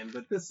get canned,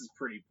 but this is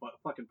pretty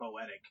fucking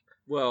poetic.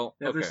 Well,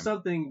 If okay. there's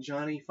something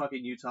Johnny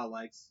fucking Utah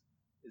likes,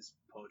 is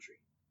poetry.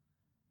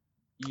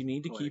 You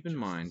need to Poetic keep in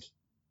justice. mind,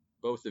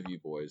 both of you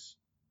boys,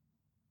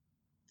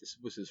 this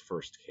was his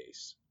first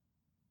case.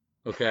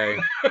 Okay?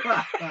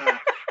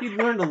 He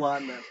learned a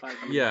lot in that 5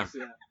 years.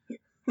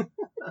 Yeah.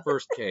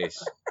 First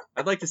case.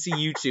 I'd like to see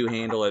you two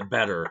handle it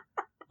better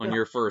on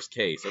your first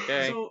case,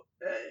 okay? So,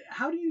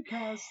 how do you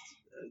cast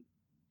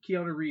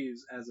Keanu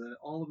Reeves as an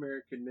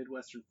all-American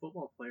Midwestern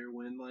football player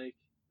when, like,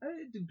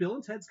 did Bill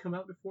and Ted's come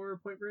out before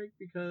Point Break?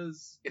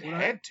 Because It when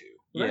had to.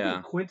 when I Yeah.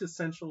 think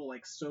quintessential,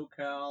 like,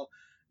 SoCal,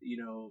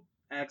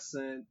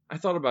 accent. I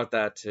thought about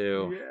that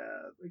too.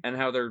 Yeah. Like, And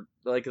how they're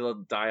like the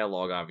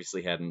dialogue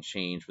obviously hadn't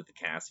changed with the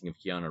casting of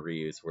Keanu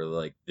Reeves, where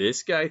like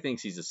this guy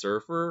thinks he's a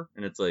surfer,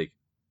 and it's like,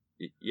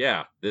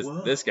 yeah,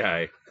 Whoa. this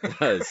guy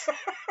does.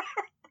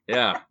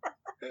 Yeah,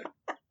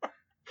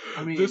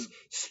 I mean, This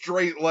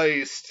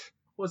straight-laced.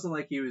 wasn't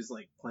like he was,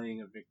 like,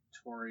 playing a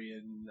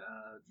Victorian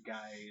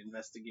guy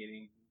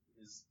investigating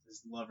his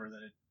lover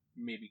that had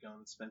maybe gone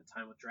and spent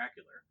time with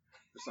Dracula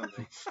or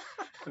something.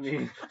 I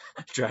mean,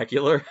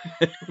 Dracula.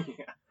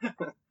 yeah.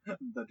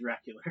 The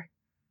Dracula.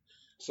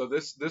 So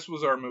this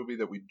was our movie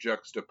that we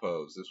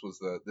juxtaposed.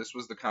 This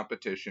was the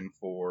competition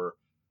for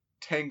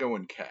Tango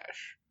and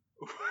Cash.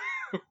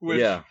 Which,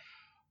 Yeah.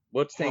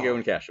 What's Tango Oh.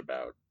 and Cash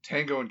about?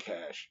 Tango and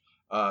Cash.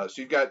 So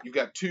you've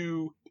got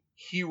 2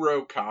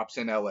 hero cops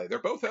in LA. They're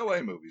both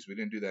LA movies. We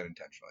didn't do that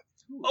intentionally.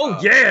 Oh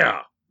Uh,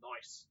 yeah.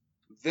 Nice.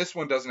 This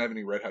one doesn't have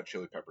any Red Hot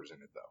Chili Peppers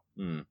in it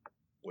though, Mm.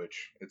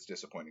 which it's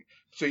disappointing.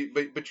 So,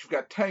 but you've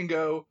got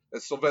Tango,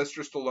 that's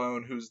Sylvester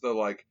Stallone, who's the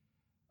like,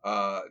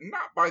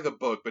 not by the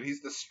book, but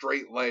he's the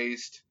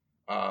straight-laced,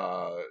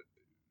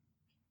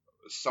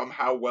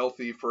 somehow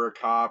wealthy for a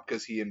cop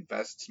because he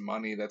invests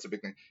money. That's a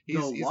big thing. He's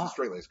the Wop.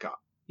 straight-laced cop.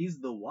 He's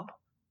the WAP.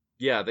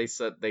 Yeah,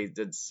 they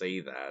did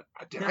say that.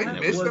 I That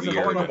missed was them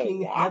weird. calling him a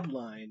fucking wop.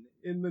 headline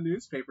in the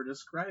newspaper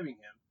describing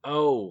him.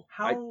 Oh,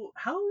 How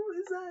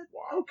is that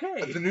Wow.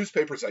 okay? The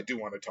newspapers I do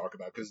want to talk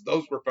about because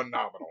those were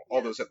phenomenal.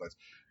 All those headlines.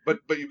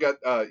 But you've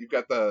got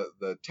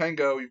the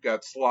Tango, you've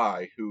got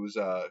Sly, who's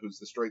the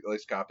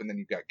straight-laced cop, and then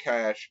you've got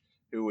Cash,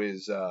 who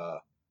is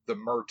the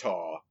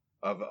Murtaugh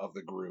of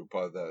the group,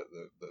 the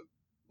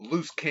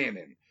loose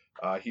cannon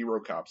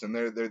hero cops, and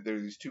they're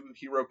these 2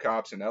 hero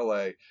cops in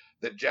L.A.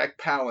 that Jack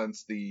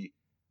Palance, the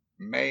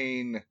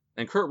main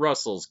and Kurt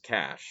Russell's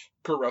Cash.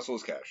 Kurt Russell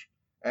is Cash.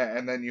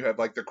 And then you have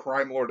like the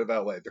crime lord of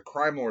LA, the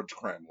crime lord's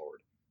crime lord.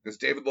 Because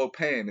David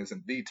Lopan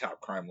isn't the top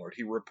crime lord.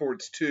 He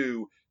reports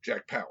to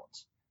Jack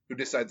Palance, who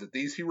decides that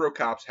these hero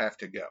cops have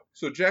to go.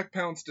 So Jack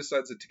Palance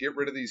decides that to get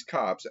rid of these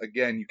cops,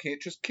 again, you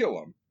can't just kill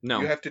them.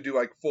 No. You have to do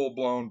like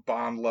full-blown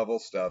Bond level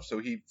stuff. So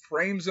he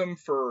frames them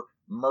for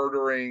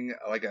murdering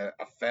like a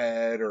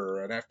Fed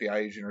or an FBI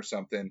agent or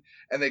something,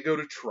 and they go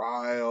to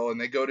trial and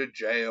they go to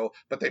jail,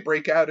 but they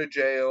break out of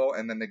jail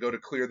and then they go to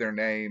clear their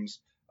names.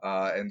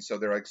 And so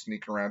they're like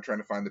sneaking around trying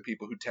to find the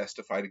people who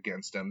testified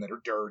against them that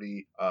are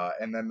dirty.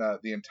 And then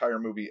the entire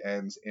movie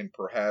ends in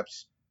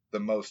perhaps the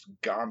most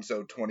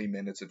gonzo 20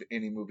 minutes of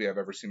any movie I've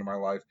ever seen in my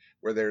life,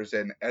 where there's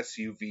an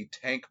SUV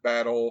tank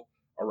battle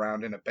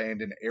around an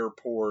abandoned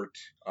airport,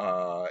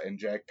 and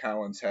Jack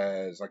Palance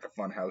has like a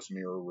funhouse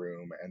mirror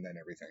room, and then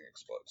everything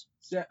explodes.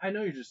 So, I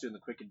know you're just doing the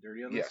quick and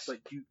dirty on this, Yes.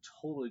 but you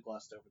totally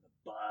glossed over the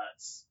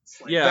butts.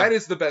 It's like, Yeah. That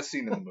is the best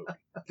scene in the movie.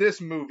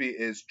 This movie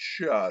is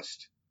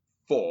just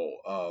full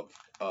of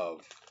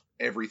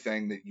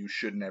everything that you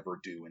should never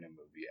do in a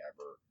movie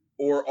ever,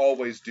 or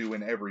always do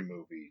in every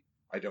movie.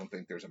 I don't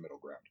think there's a middle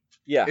ground.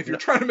 Yeah. If you're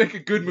trying to make a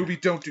good movie,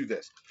 don't do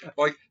this.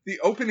 Like, the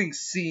opening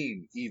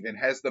scene even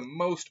has the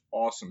most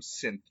awesome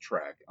synth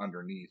track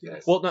underneath it.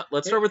 Yes. Well, no,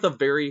 let's start with the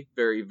very,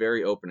 very,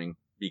 very opening,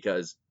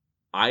 because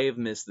I have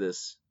missed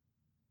this.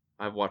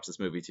 I've watched this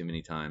movie too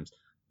many times.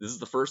 This is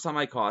the first time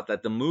I caught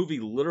that the movie,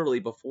 literally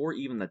before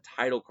even the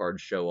title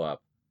cards show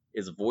up,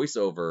 is a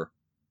voiceover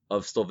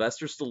of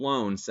Sylvester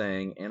Stallone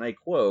saying, and I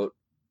quote,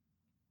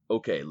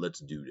 "Okay, let's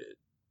do it."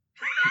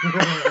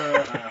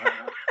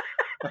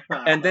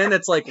 And then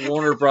it's like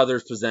Warner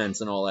Brothers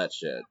Presents and all that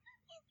shit.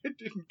 I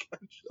didn't catch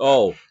that.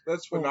 Oh,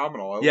 That's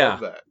phenomenal. I yeah. love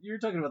that. You're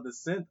talking about the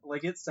synth.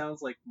 Like, it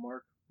sounds like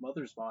Mark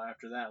Mothersbaugh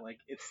after that. Like,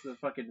 it's the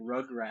fucking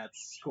Rugrats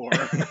score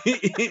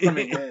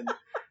coming in.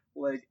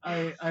 Like,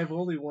 I have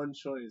only one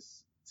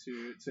choice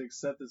to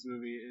accept this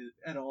movie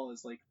at all,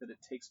 is like that it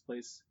takes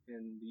place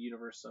in the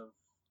universe of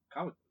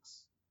comic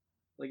books.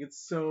 Like, it's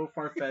so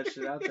far-fetched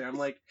and out there. I'm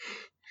like,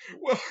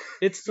 Well,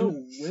 it's so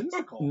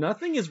whimsical.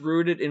 Nothing is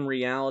rooted in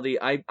reality.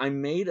 I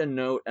made a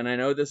note, and I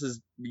know this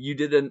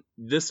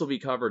will be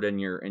covered in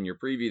your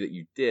preview that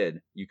you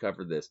did. You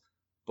covered this,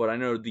 but I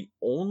know the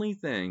only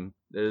thing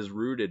that is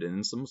rooted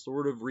in some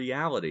sort of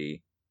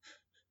reality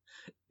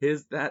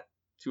is that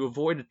to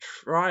avoid a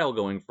trial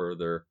going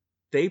further,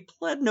 they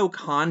pled no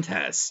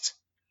contest.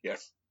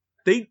 Yes.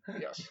 They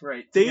Yes.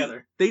 Right, they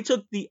together. they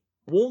took the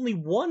only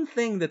one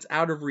thing that's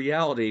out of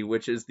reality,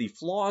 which is the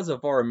flaws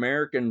of our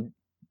American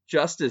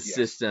justice Yes.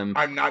 system.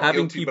 I'm not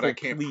having guilty, but I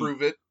people can't plead.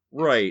 prove it.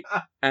 Right.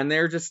 And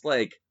they're just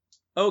like,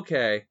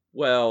 okay,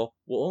 well,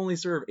 we'll only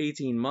serve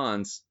 18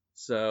 months,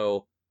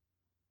 so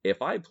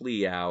if I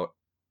plea out,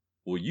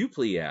 will you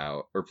plea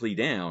out or plea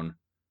down?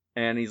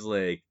 And he's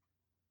like,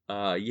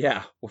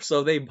 yeah.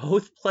 So they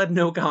both pled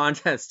no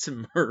contest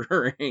to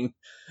murdering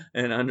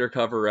an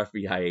undercover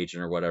FBI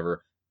agent or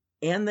whatever,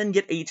 and then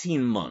get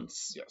 18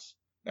 months. Yes.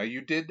 Now,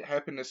 you did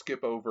happen to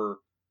skip over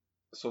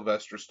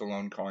Sylvester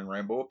Stallone calling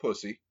Rambo a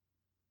pussy.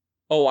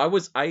 Oh,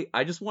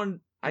 I just wanted,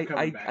 I'm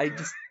coming back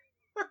to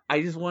that.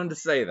 I just wanted to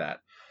say that.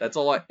 That's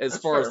all. As That's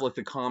far as fair. like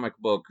the comic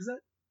book. Is that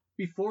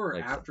before or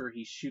Like so. after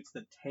he shoots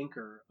the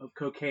tanker of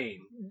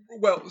cocaine?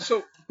 Well,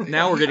 so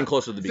Now we're getting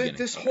closer to the beginning.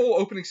 This whole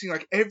opening scene,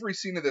 like every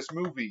scene of this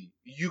movie,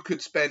 you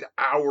could spend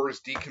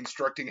hours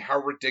deconstructing how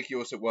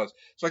ridiculous it was.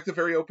 So, like the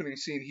very opening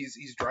scene,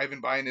 he's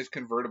driving by in his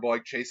convertible,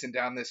 like chasing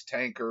down this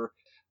tanker.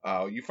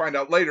 You find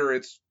out later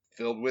it's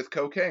filled with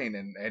cocaine,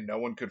 and no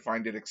one could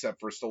find it except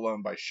for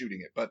Stallone by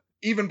shooting it. But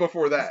even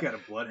before that, He's got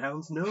a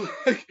bloodhound's nose.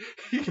 like,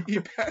 he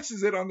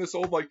passes it on this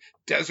old like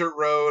desert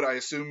road, I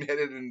assume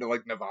headed into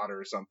like Nevada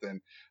or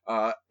something.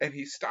 And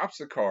he stops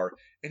the car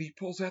and he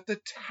pulls out the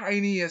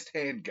tiniest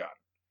handgun.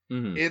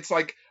 Mhm. It's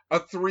like a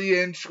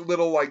 3-inch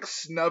little like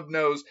snub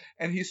nose,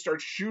 and he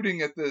starts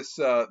shooting at this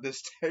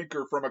this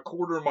tanker from a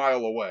quarter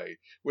mile away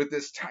with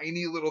this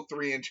tiny little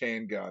 3-inch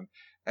handgun.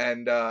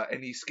 And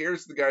he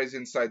scares the guys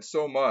inside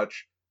so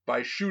much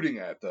by shooting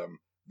at them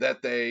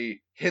that they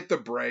hit the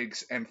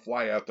brakes and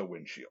fly out the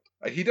windshield.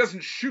 He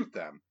doesn't shoot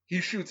them.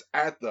 He shoots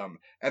at them,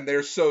 and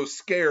they're so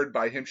scared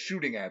by him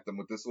shooting at them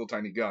with this little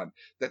tiny gun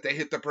that they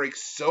hit the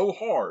brakes so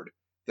hard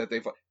that they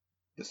fly.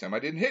 This time I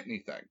didn't hit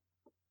anything.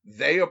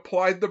 They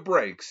applied the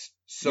brakes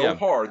so Yeah.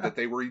 hard that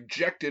they were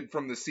ejected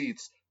from the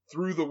seats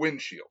through the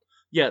windshield.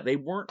 Yeah, they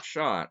weren't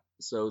shot,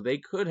 so they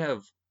could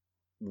have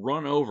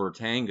run over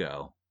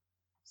Tango.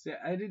 See,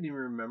 I didn't even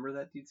remember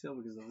that detail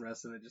because the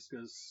rest of it just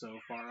goes so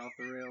far off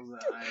the rails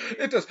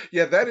that It does.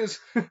 Yeah, that is...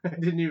 I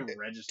didn't even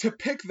register. To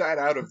pick that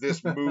out of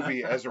this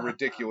movie as a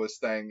ridiculous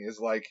thing is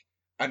like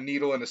a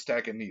needle in a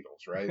stack of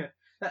needles, right?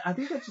 I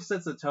think that just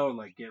sets the tone,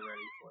 like, get ready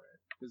for it.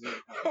 'Cause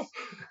it comes.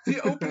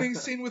 The opening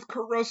scene with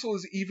Kurt Russell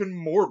is even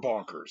more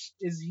bonkers.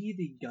 Is he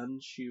the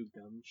gumshoe?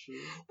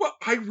 Well,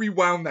 I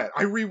rewound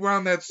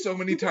that so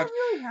many He doesn't times.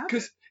 really have it.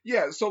 Because,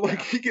 yeah, so,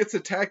 like, he gets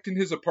attacked in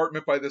his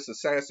apartment by this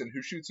assassin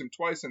who shoots him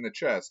twice in the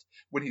chest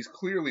when he's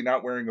clearly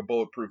not wearing a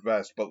bulletproof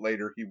vest, but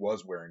later he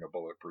was wearing a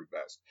bulletproof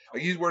vest.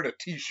 Like, he's wearing a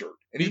t-shirt,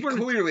 and he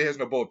clearly has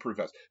no bulletproof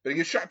vest. But he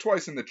gets shot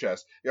twice in the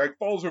chest. He, like,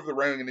 falls over the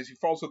railing, and as he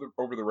falls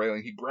over the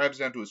railing, he grabs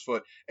down to his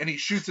foot, and he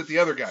shoots at the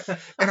other guy.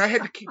 And I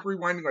had to keep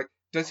rewinding, like,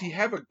 does he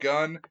have a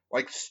gun,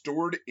 like,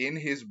 stored in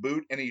his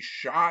boot, and he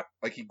shot,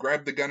 like, he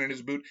grabbed the gun in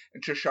his boot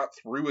and just shot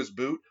through his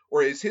boot?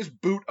 Or is his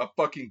boot a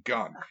fucking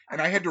gun?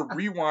 And I had to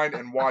rewind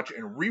and watch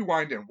and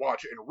rewind and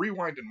watch and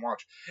rewind and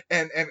watch.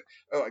 And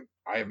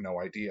I have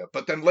no idea.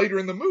 But then later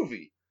in the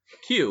movie,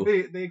 Q.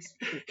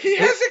 he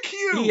has a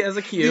Q. He has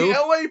a Q. The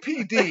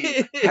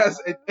LAPD has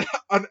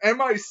an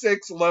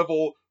MI6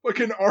 level, like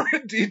an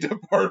R&D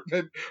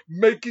department,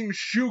 making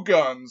shoe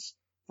guns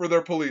for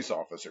their police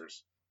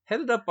officers.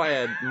 Headed up by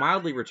a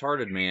mildly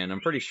retarded man, I'm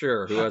pretty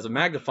sure, who has a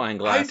magnifying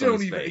glass on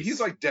his face. He's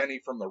like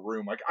Denny from The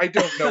Room. Like, I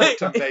don't know what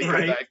to make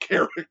Right. of that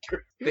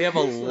character. They have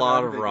a That's what lot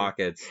I'm of thinking.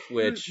 rockets,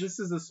 which... This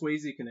is a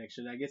Swayze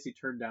connection. I guess he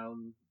turned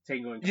down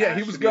Tango and Cash. Yeah,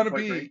 he was going to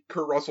Point be Break.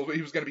 Kurt Russell.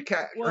 He was going to be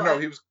Cash. Well, or no,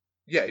 he was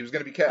going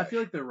to be Cash. I feel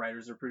like the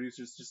writers or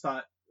producers just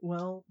thought,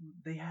 well,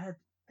 they had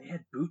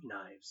boot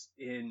knives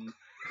in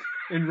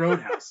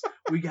Roadhouse.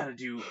 We got to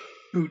do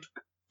boot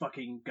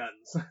fucking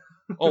guns.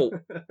 Oh,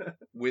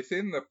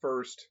 Within the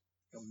first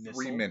A 3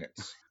 missile?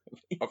 minutes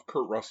of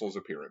Kurt Russell's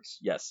appearance,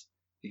 yes.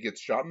 he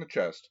gets shot in the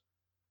chest.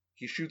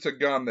 He shoots a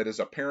gun that is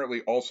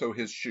apparently also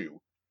his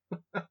shoe.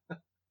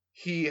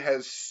 He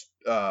has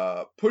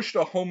pushed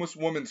a homeless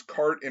woman's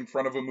cart in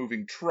front of a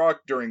moving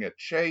truck during a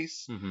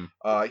chase.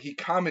 Mm-hmm. He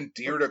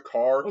commandeered a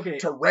car Okay.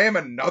 to ram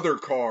another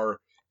car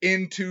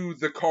into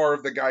the car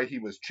of the guy he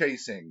was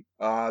chasing,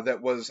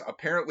 that was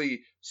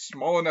apparently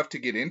small enough to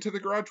get into the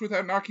garage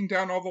without knocking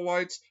down all the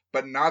lights,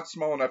 but not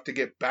small enough to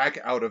get back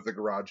out of the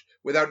garage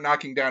without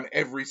knocking down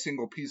every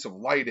single piece of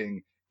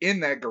lighting in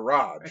that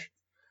garage.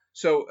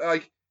 So,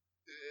 like,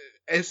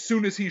 as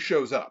soon as he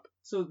shows up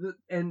So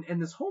and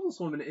this homeless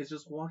woman is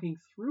just walking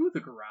through the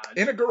garage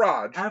in a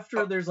garage,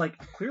 after there's like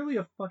clearly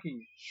a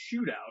fucking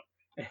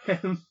shootout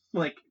and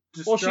like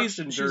Well,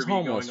 destruction she's derby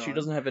homeless. going She on.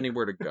 doesn't have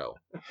anywhere to go.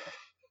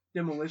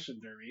 Demolition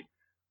derby.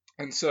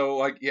 and so,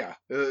 like, yeah,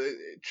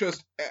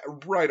 just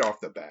right off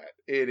the bat,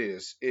 it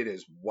is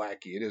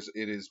wacky.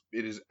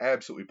 It is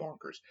absolutely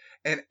bonkers.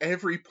 And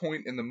every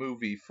point in the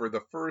movie for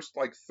the first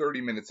like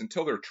 30 minutes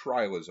until their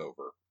trial is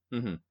over,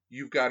 Mm-hmm.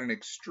 you've got an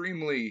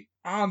extremely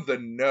on the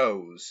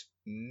nose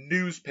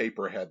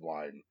newspaper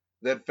headline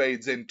that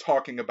fades in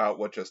talking about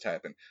what just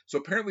happened. So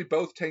apparently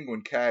both Tango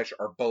and Cash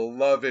are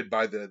beloved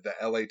by the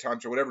LA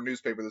Times or whatever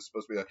newspaper this is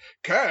supposed to be. Like,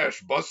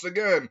 Cash busts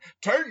again,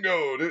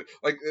 Tango.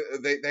 Like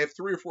they have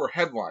 3 or 4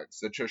 headlines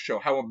that just show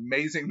how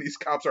amazing these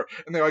cops are,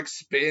 and they like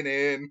spin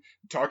in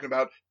talking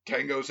about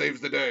Tango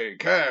saves the day,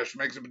 Cash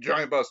makes a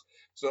giant bust.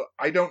 So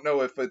I don't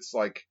know if it's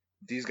like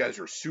these guys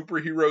are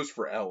superheroes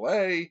for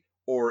LA,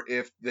 or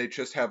if they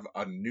just have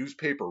a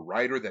newspaper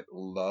writer that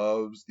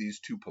loves these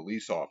 2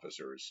 police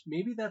officers.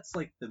 Maybe that's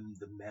like the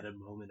meta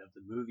moment of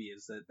the movie,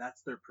 is that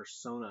that's their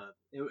persona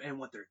and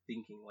what they're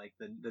thinking. Like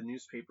the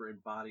newspaper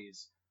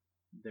embodies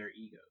their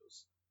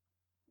egos.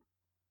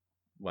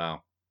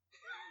 Wow.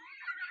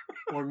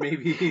 Or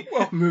maybe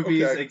Well,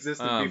 movies okay.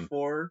 existed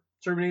before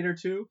Terminator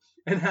 2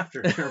 and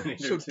after Terminator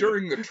 2. So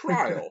during the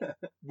trial,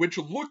 which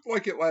looked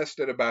like it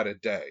lasted about a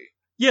day,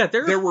 Yeah,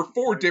 there were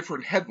 4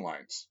 different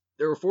headlines.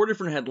 there were 4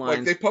 different headlines.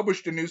 Like they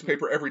published a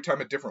newspaper every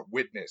time a different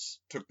witness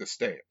took the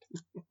stand.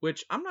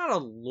 Which I'm not a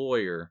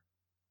lawyer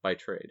by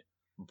trade,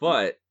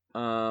 but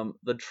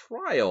the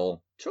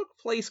trial took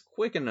place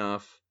quick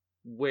enough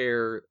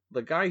where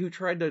the guy who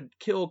tried to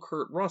kill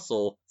Kurt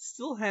Russell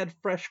still had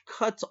fresh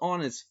cuts on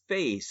his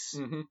face.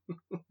 Mm-hmm.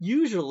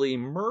 Usually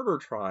murder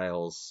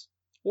trials,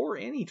 or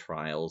any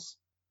trials,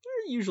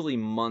 they're usually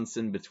months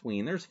in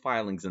between. There's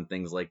filings and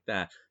things like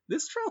that.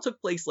 This trial took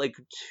place like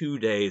 2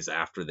 days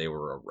after they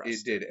were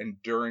arrested. It did,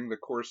 and during the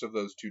course of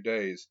those 2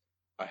 days,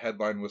 a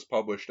headline was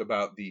published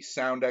about the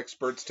sound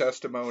expert's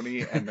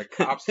testimony and the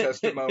cop's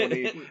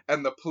testimony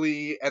and the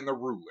plea and the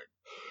ruling.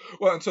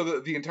 Well, and so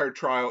the entire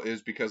trial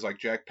is because like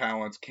Jack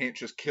Palance can't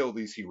just kill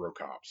these hero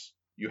cops.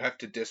 You have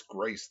to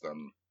disgrace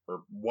them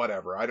or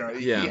whatever. I don't know.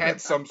 Yeah. He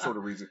had some sort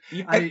of reason.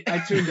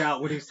 I tuned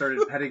out when he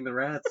started petting the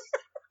rats.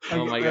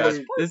 Oh my gosh.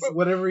 This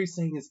whatever he's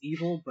saying is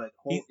evil, but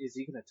is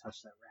he gonna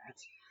touch that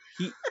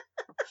rat?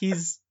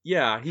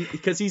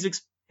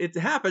 It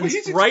happens Well,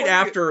 he's right explaining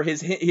after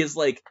his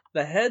like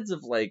the heads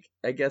of like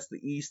I guess the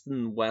East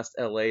and West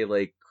LA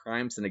like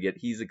crime syndicate.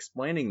 He's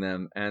explaining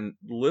them, and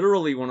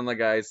literally one of the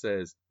guys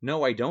says,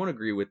 "No, I don't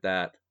agree with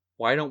that.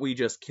 Why don't we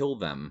just kill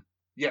them?"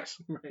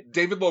 Yes, Right.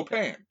 David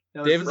Lopan.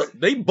 No, David, it's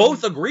they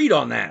both agreed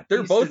on that.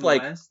 They're East both and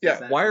like, West, yeah, is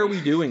that "Why are right?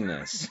 we doing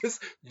this?"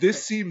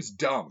 This seems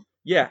dumb.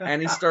 Yeah,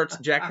 and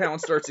Jack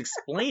Palance starts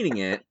explaining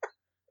it,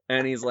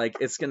 and he's like,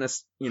 it's gonna,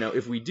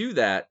 if we do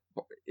that,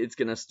 it's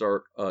gonna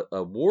start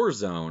a war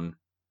zone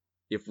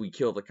if we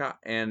kill the cop.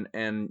 And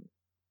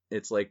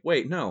it's like,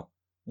 wait, no,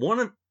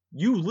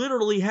 you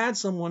literally had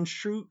someone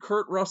shoot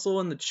Kurt Russell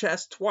in the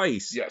chest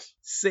twice, Yes.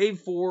 save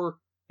for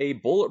a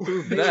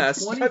bulletproof They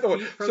vest, 20 By the way,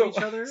 feet from so- each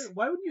other.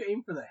 Why would you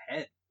aim for the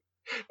head?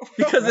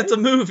 because it's a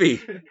movie.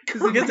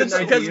 Because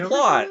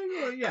plot.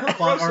 Yeah, Kurt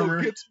plot Russell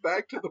armor. gets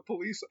back to the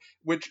police,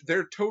 which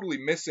they're totally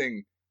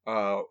missing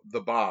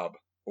the Bob,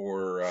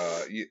 or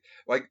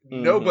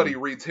nobody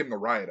reads him the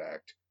riot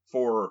act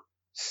for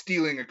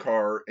stealing a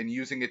car and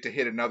using it to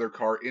hit another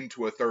car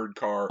into a third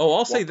car. Oh, I'll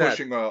while say that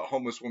pushing a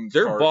homeless woman's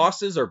their car.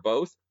 bosses are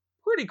both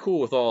pretty cool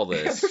with all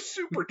Yeah, they're this.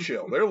 super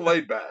chill. They're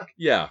laid back.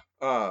 Yeah.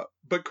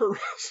 But Kurt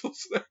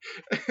Russell's there,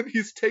 and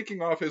he's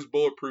taking off his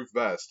bulletproof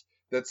vest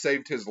that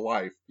saved his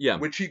life, Yeah.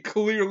 which he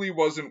clearly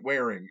wasn't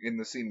wearing in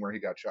the scene where he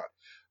got shot.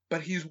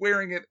 But he's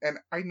wearing it, and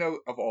I know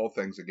of all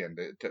things, again,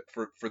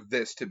 for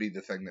this to be the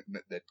thing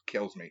that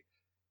kills me,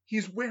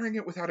 he's wearing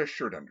it without a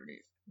shirt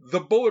underneath. The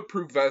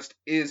bulletproof vest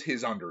is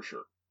his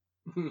undershirt.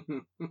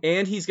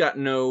 And he's got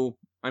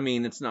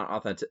it's not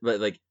authentic, but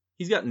like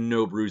he's got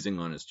no bruising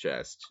on his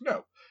chest.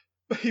 No.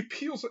 But he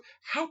peels it.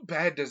 How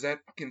bad does that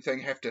fucking thing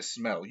have to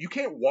smell? You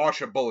can't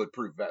wash a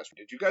bulletproof vest.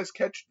 Did you guys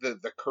catch the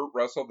Kurt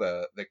Russell,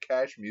 the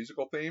Cash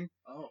musical theme?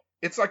 Oh.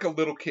 It's like a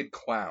little kid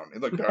clown.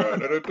 It's like,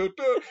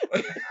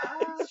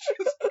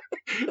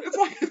 it's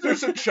like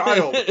there's a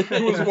child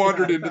who has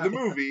wandered into the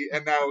movie,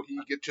 and now he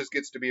just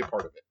gets to be a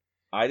part of it.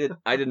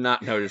 I did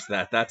not notice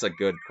that. That's a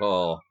good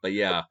call. But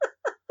yeah.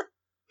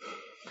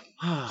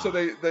 So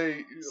they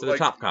So the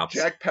top cops.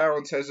 Jack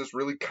Palance has this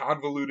really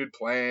convoluted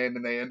plan,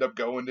 and they end up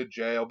going to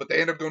jail, but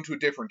they end up going to a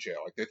different jail.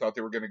 Like they thought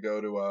they were going to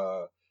go to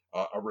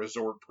a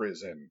resort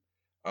prison,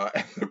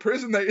 and the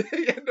prison they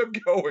end up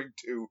going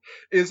to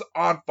is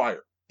on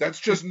fire. That's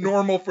just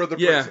normal for the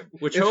Yeah, prison.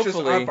 which it's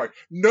hopefully- just on fire.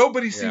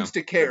 Nobody Yeah. seems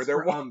to care. It's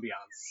They're for ambiance.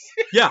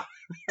 Yeah.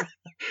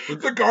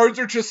 the guards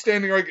are just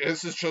standing like,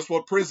 this is just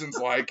what prison's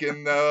like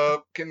in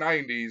the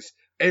 90s.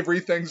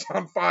 Everything's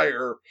on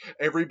fire.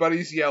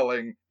 Everybody's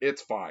yelling.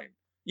 It's fine.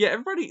 Yeah,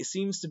 everybody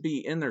seems to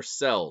be in their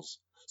cells.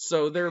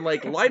 So they're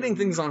like lighting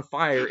things on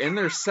fire in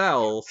their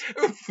cells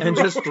and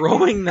just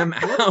throwing them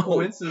What a out.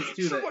 coincidence,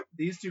 too, that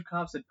these 2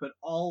 cops had put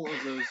all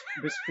of those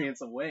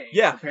miscreants away.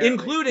 Yeah, apparently.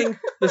 including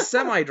the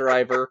semi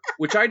driver,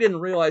 which I didn't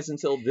realize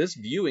until this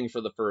viewing for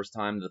the first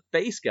time. The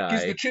face He's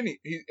guy. the chinny.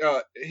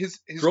 His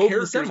Drove the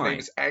character's semi. name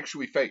is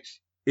actually Face.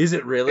 Is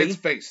it really? It's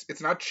Face.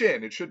 It's not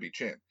Chin. It should be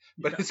Chin.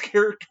 But Yeah. his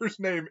character's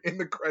name in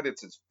the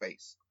credits is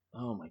Face.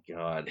 Oh my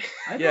god.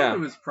 I Yeah. thought it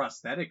was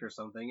prosthetic or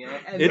something.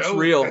 And It's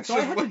real. that's so I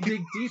just had to like-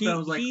 dig deep, and I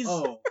was like, he's-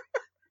 oh.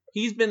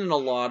 He's been in a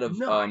lot of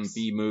Nice.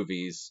 B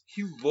movies.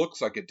 He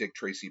looks like a Dick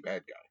Tracy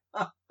bad guy.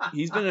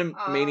 He's been in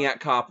Maniac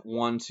Cop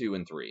 1, 2,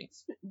 and 3.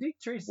 Dick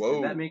Tracy. Whoa.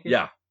 Did that make it?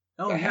 Yeah.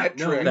 Oh, The no, hat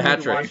no, trick. we The need hat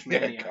to trick. watch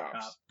Maniac Maniac Cop.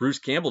 Cops. Bruce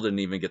Campbell didn't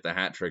even get the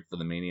hat trick for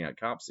the Maniac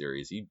Cop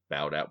series. He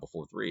bowed out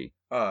before 3.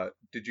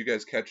 Did you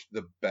guys catch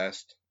the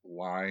best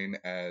line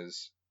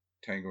as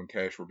Tango and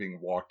Cash were being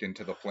walked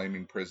into the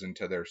flaming prison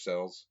to their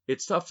cells?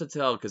 It's tough to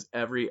tell because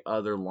every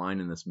other line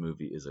in this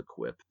movie is a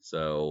quip.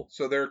 So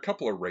So there are a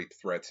couple of rape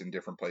threats in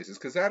different places,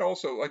 because that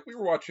also, like, we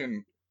were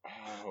watching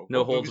No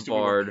what Holds movies did we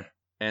watch? Barred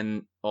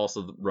and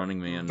also the Running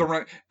Man. The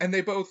Run, and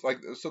they both, like,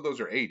 so those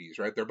are 80s,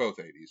 right? They're both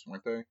 80s,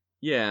 weren't they?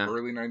 Yeah.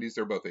 Early 90s,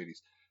 they're both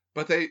 80s.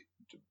 But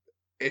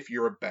if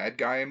you're a bad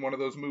guy in one of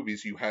those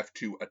movies, you have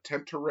to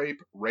attempt to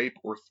rape,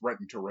 or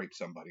threaten to rape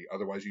somebody.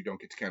 Otherwise, you don't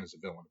get to count as a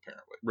villain,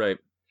 apparently. Right.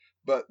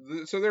 But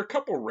so there are a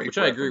couple of rape Which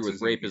I agree with.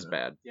 references in Rape is here.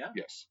 bad. Yeah.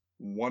 Yes.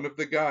 One of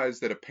the guys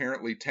that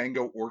apparently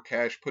Tango or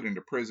Cash put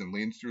into prison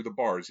leans through the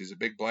bars. He's a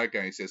big black guy.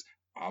 And he says,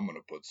 "I'm gonna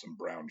put some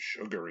brown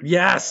sugar in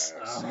Yes!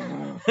 your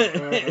ass."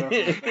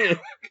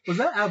 Was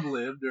that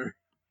ad-libbed, or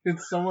did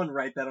someone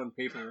write that on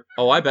paper?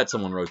 Oh, I bet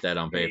someone wrote that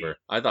on paper.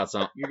 I thought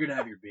so. You're gonna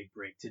have your big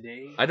break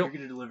today. I don't- You're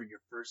gonna deliver your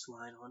first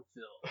line on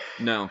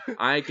film. No,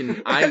 I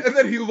can. And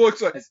then he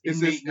looks like, As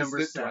 "Is inmate this? number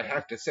Do I 7.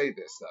 have to say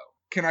this though?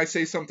 Can I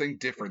say something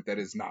different that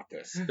is not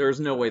this?" There's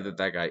no way that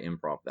guy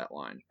improv that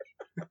line.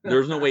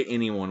 There's no way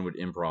anyone would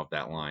improv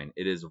that line.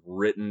 It is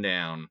written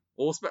down.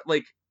 Well,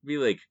 be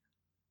like,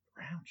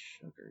 brown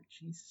sugar.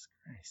 Jesus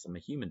Christ, I'm a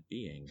human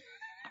being.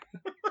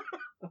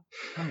 Oh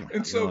my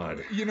And so,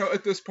 God.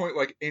 at this point,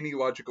 like, any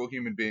logical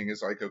human being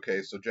is like,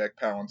 okay, so Jack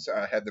Palance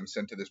had them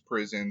sent to this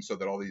prison so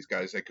that all these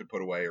guys they could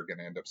put away are going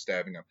to end up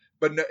stabbing them.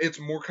 But no, it's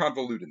more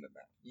convoluted than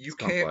that. You It's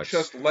can't complex.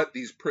 just let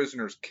these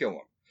prisoners kill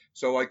them.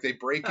 So, like, they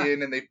break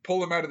in and they pull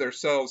them out of their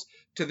cells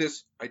to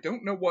this, I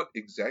don't know what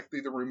exactly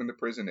the room in the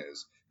prison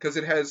is, because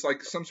it has,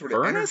 like, some sort of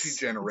Furnace? energy It's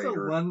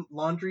generator. a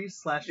laundry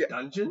Yeah. /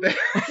 dungeon. They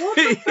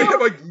they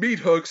have, like, meat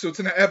hooks, so it's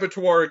an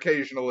abattoir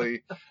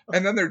occasionally.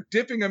 And then they're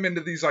dipping them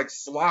into these, like,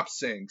 slop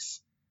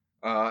sinks.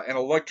 And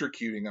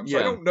electrocuting them. So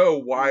I Yeah. don't know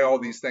why all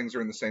these things are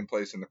in the same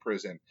place in the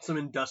prison. Some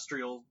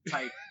industrial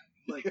type,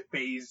 like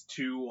phase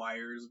 2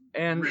 wires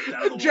And ripped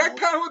out of the Jack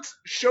walls. Palance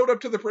showed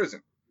up to the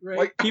prison. Right?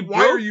 Like, He why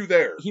broke- are you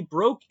there? he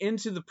broke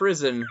into the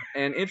prison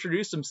and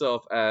introduced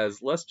himself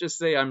as, let's just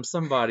say I'm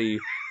somebody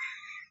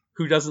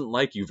who doesn't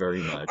like you very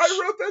much. I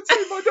wrote that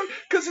same line down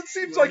because it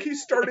seems like he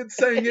started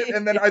saying it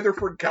and then either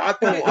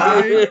forgot the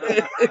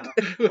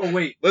line. Oh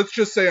wait, Let's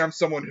just say I'm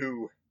someone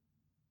who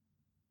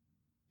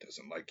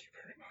doesn't like you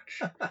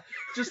very much.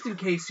 just in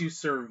case you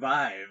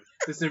survive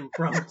this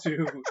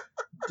impromptu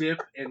dip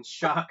and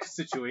shock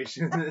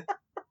situation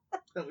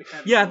that we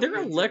had. Yeah, to they're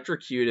go into.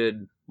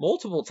 electrocuted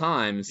multiple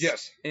times.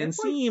 Yes. And It's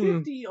like seem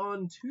 50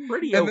 on 2.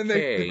 pretty And okay. then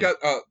they've got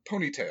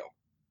Ponytail.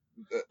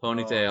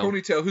 Ponytail.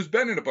 Ponytail, who's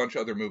been in a bunch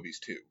of other movies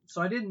too.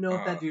 So I didn't know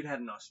if Uh, that dude had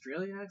an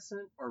Australian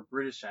accent or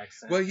British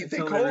accent. Well, they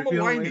until call him a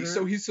reveal windy, later.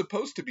 so he's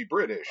supposed to be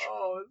British.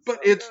 Oh, But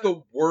so it's good.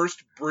 the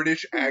worst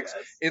British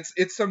accent. Yes.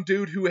 It's some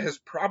dude who has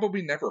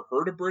probably never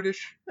heard a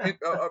British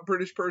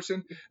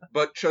person,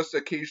 but just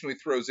occasionally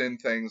throws in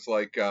things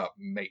like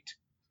mate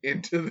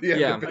into the end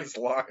Yeah. of his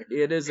line.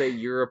 It is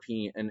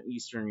an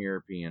Eastern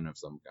European of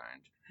some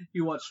kind.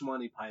 You watched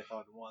Monty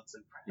Python once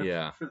and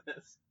Yeah. for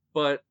this.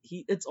 But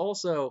it's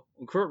also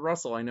Kurt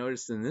Russell. I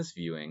noticed in this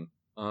viewing,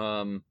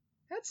 had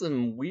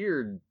some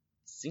weird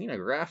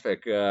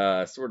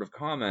scenographic sort of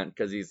comment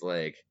because he's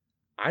like,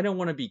 "I don't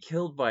want to be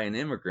killed by an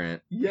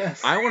immigrant.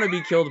 Yes. I want to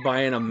be killed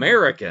by an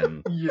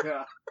American."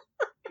 Yeah.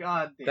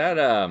 God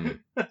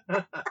damn.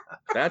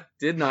 That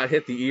did not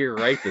hit the ear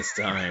right this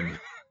time.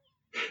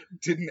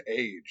 Didn't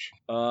age.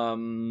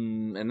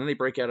 And then they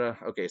break out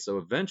so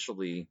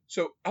eventually,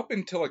 So up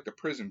until like the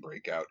prison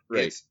breakout,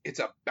 Right. it's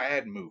a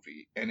bad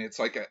movie, and it's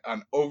like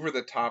an over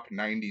the top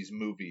 '90s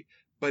movie.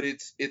 But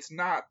it's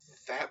not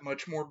that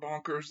much more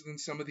bonkers than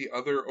some of the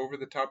other over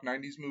the top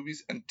 '90s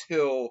movies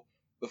until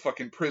the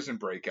fucking prison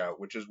breakout,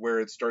 which is where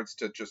it starts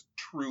to just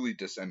truly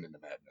descend into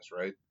madness,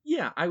 right?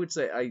 yeah, I would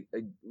say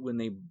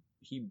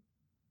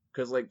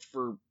because like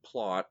for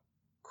plot,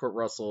 Kurt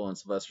Russell and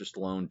Sylvester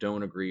Stallone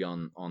don't agree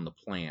on the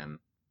plan.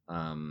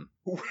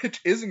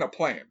 Which isn't a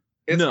plan.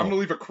 It's No. I'm gonna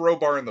leave a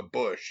crowbar in the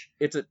bush,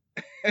 It's a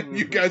and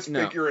you guys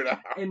No. figure it out.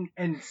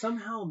 and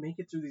somehow make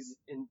it through these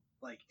in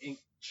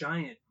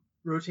giant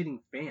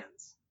rotating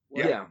fans.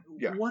 Yeah,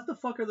 yeah. What the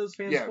fuck are those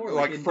fans Yeah, for?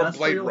 like for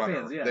Blade industrial Runner,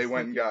 fans. Yes, they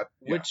went and got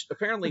which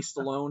apparently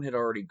Stallone had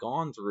already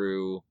gone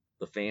through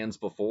the fans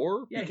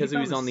before Yeah, he because he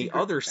was found a on the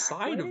secret other back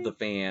side way? of the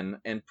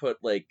fan and put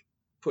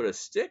a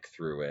stick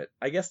through it.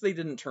 I guess they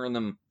didn't turn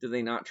them. Did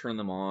they not turn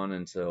them on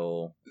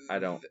until I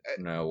don't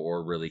know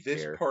or really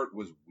This care? part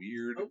was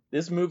weird. Oh.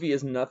 This movie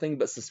is nothing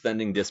but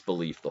suspending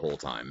disbelief the whole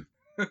time.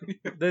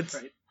 That's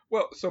Right.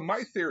 Well, so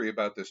my theory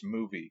about this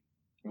movie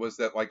was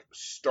that like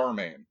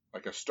Starman,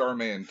 like a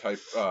Starman type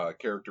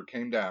character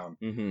came down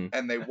hmm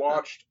and they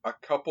watched a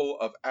couple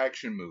of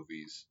action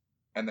movies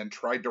and then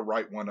tried to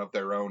write one of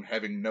their own,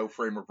 having no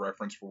frame of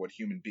reference for what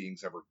human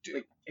beings ever do.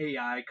 Like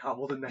AI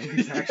cobbled a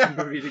 90s action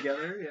movie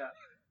together. Yeah.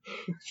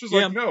 It's just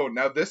Yeah. like, no,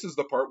 now this is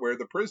the part where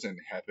the prison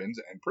happens,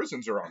 and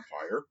prisons are on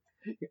fire.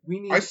 We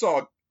need. I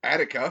saw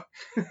Attica.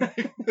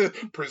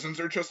 Prisons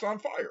are just on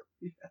fire.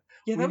 Yeah,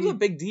 We that was a need-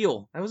 big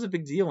deal. That was a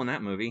big deal in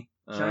that movie.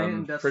 Giant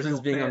industrial prisons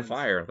being on fans.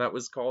 fire. That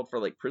was called for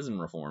like prison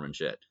reform and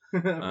shit.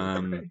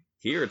 Right.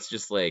 Here it's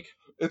just like,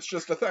 It's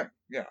just a thing.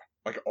 Yeah.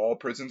 Like all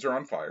prisons are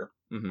on fire.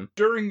 mhm.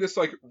 During this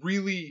like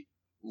really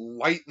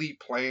lightly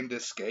planned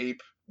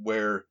escape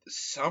where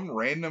some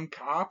random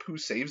cop who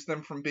saves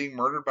them from being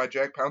murdered by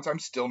Jack Palance, I'm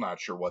still not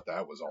sure what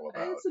that was all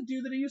about. It's a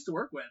dude that he used to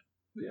work with.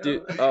 Yeah.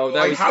 Dude, oh, that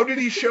Like, was how did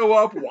he show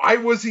up? Why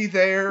was he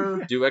there?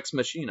 Deus Ex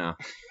Machina.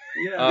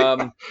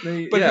 Yeah.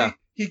 They- But Yeah.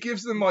 he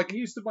gives them like he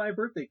used to buy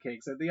birthday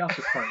cakes at the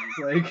office parties.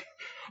 Like,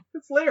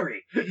 it's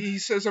Larry. he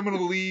says I'm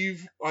gonna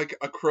leave like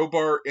a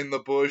crowbar in the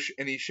bush,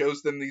 and he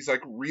shows them these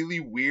like really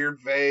weird,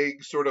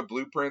 vague sort of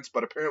blueprints.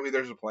 But apparently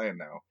there's a plan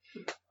now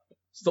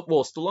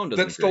Well, Stallone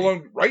doesn't that agree.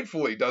 Stallone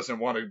rightfully doesn't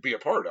want to be a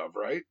part of,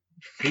 right?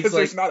 He's Because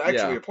there's like- not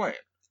actually yeah. a plan.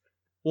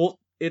 Well,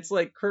 it's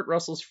like Kurt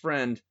Russell's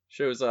friend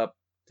shows up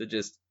to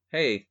just,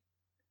 hey,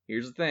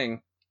 here's the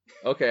thing.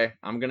 Okay,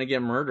 I'm gonna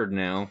get murdered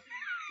now.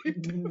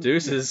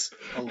 Deuces.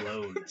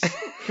 Alone.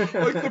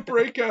 Like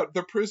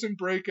the prison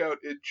breakout,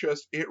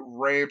 it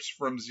ramps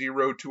from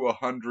 0 to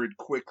 100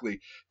 quickly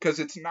because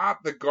it's not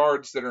the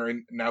guards that are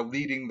now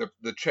leading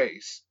the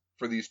chase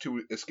for these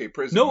two escaped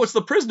prisoners. No, it's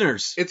the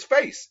prisoners. It's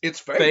Face. It's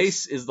Face.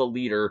 Face is the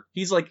leader.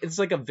 He's like, it's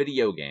like a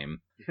video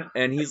game, Yeah.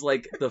 and he's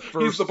like the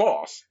first. He's the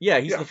boss. Yeah,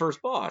 he's Yeah. the first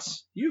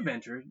boss. You've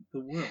entered the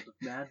world of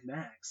Mad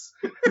Max.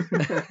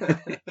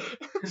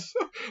 So,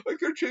 like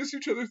they're chasing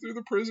each other through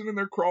the prison and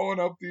they're crawling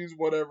up these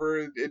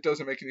whatever. It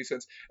doesn't make any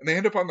sense, and they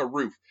end up on the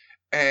roof.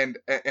 And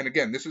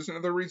again, this is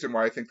another reason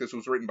why I think this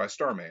was written by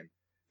Starman,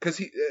 because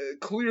he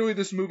clearly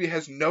this movie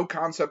has no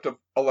concept of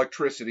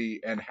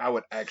electricity and how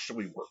it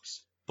actually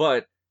works.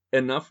 But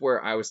enough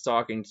where I was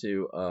talking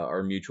to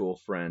our mutual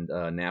friend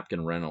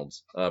Napkin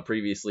Reynolds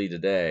previously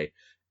today,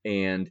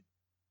 and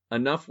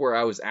enough where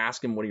I was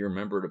asking what he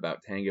remembered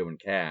about Tango and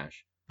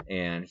Cash,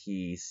 and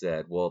he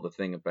said, well,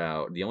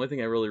 the only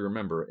thing I really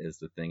remember is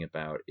the thing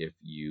about if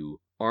you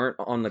aren't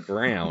on the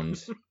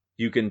ground,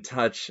 you can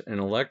touch an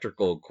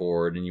electrical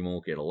cord and you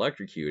won't get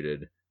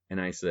electrocuted.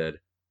 And I said,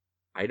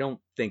 I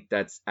don't think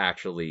that's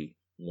actually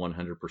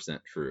 100%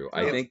 true.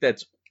 I Yeah. think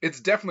that's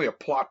It's definitely a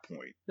plot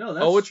point. No,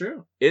 that's Oh, it's-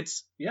 true.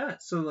 it's Yeah,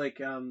 so like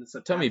it's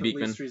a Tell me, path of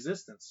Beekman. least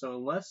resistance. So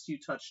unless you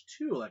touch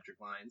two electric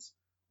lines,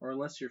 or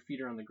unless your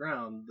feet are on the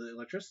ground, the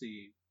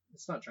electricity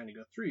it's not trying to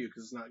go through you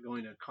because it's not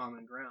going to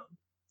common ground.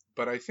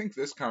 But I think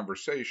this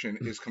conversation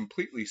is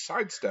completely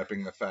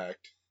sidestepping the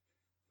fact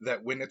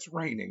that when it's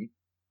raining,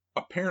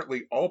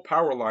 apparently all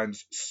power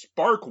lines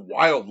spark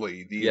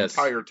wildly the Yes.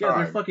 entire Yeah,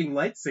 they're time. fucking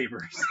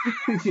lightsabers.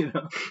 You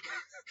know.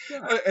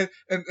 Yeah.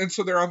 And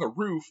so they're on the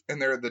roof,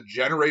 and they're the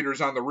generators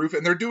on the roof,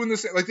 and they're doing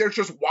this like they're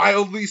just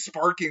wildly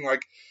sparking.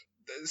 Like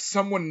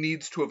someone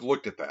needs to have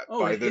looked at that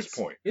by this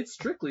point. It's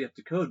strictly up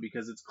to code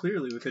because it's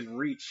clearly within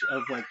reach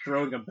of like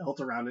throwing a belt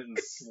around it and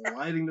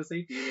sliding to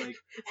safety. Like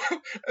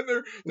And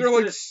they're let's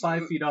like get it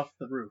 5 feet off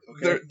the roof.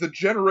 Okay. the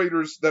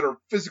generators that are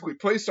physically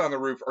placed on the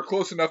roof are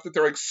close enough that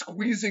they're like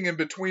squeezing in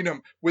between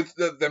them with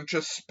them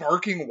just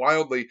sparking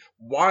wildly,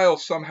 while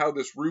somehow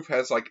this roof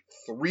has like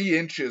 3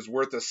 inches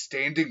worth of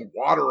standing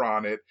water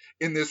on it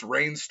in this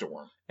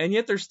rainstorm. and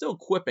yet they're still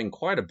quipping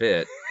quite a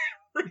bit.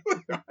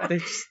 They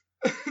just,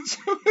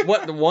 So-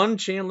 what one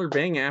Chandler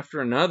Bing after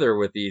another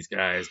with these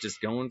guys,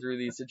 just going through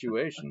these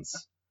situations.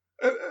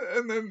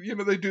 and then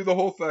they do the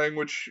whole thing,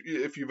 which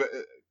if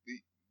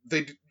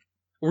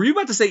Were you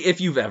about to say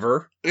if you've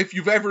ever? if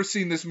you've ever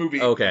seen this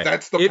movie, Okay.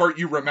 that's the If- part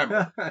you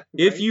remember.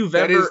 If Right? you've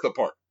That ever is the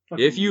part.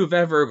 if you've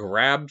ever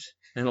grabbed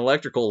an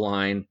electrical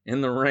line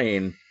in the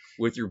rain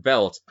with your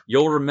belt,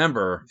 you'll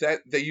remember.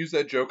 That they use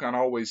that joke on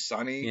Always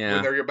Sunny Yeah.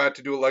 when they're about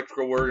to do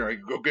electrical work.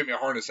 Like, go get me a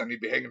harness. I need to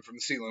be hanging from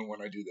the ceiling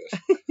when I do this.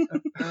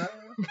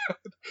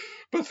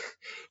 But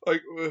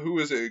like, who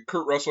is it?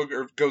 Kurt Russell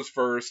goes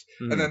first,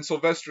 Mhm. and then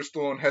Sylvester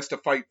Stallone has to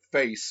fight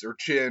Face or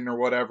Chin or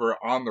whatever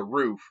on the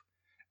roof,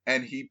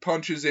 and he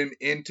punches him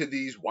into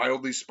these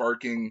wildly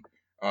sparking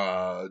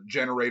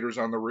generators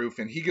on the roof,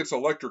 and he gets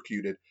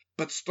electrocuted.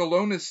 But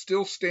Stallone is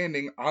still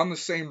standing on the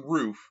same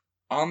roof,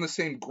 on the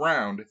same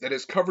ground that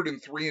is covered in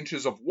 3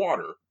 inches of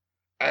water,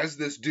 as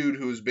this dude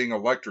who is being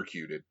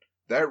electrocuted.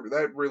 That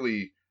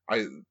really,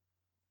 I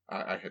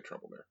had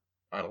trouble there.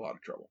 I had a lot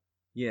of trouble.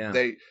 Yeah.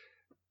 They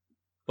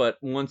But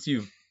once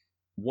you've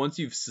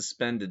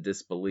suspended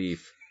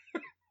disbelief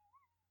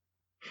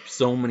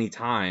so many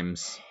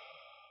times,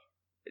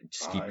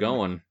 just keep Fine.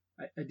 going.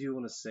 I do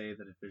want to say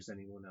that if there's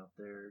anyone out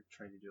there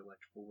trying to do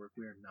electrical work,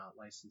 we are not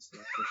licensed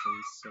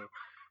electricians, so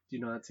do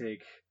not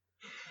take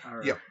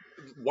our Yeah.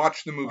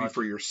 watch the movie Watch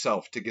for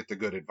yourself to get the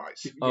good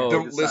advice. Yeah, Oh.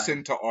 Don't decide.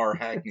 listen to our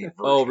hackneyed version.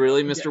 Oh,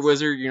 really, Mr. Yes.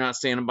 Wizard? You're not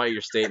standing by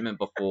your statement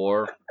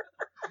before?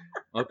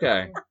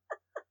 Okay.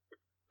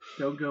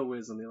 Don't go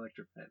whiz on the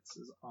electric fence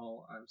is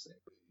all I'm saying.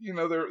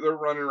 They're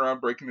running around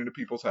breaking into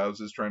people's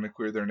houses trying to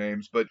clear their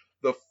names, but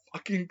the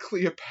fucking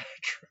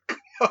Cleopatra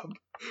Club.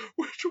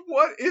 Which,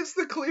 what is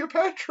the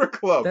Cleopatra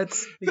Club?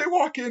 They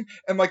walk in,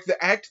 and like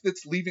the act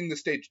that's leaving the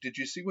stage. Did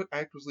you see what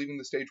act was leaving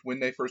the stage when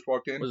they first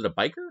walked in? Was it a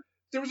biker?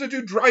 There was a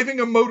dude driving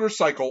a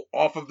motorcycle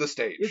off of the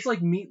stage. It's like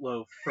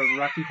Meatloaf from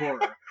Rocky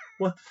Horror.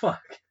 What the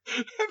fuck?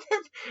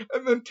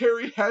 And then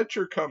Terry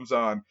Hatcher comes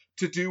on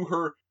to do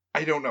her,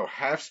 I don't know,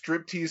 half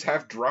striptease,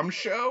 half drum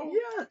show?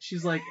 Yeah.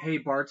 She's like, hey,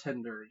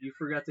 bartender, you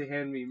forgot to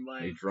hand me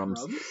my Hey, drums.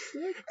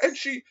 drumstick? And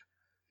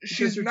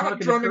she's you're not talking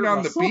to drumming Kurt on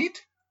the Russell? beat.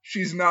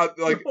 She's not,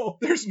 like, No.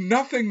 there's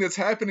nothing that's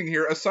happening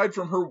here aside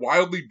from her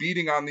wildly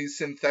beating on these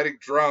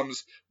synthetic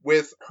drums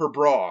with her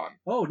bra on.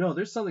 Oh, no,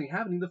 there's something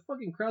happening. The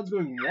fucking crowd's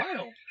going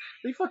wild.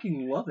 They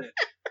fucking love it.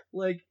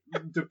 Like,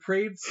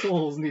 depraved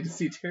souls need to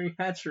see Terry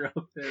Hatcher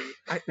out there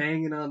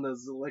banging on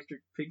those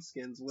electric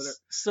pigskins. Whatever.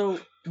 So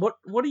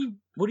what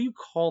do you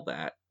call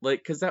that? Like,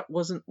 because that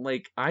wasn't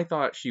like, I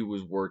thought she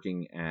was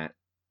working at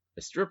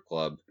a strip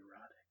club.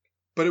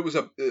 But it was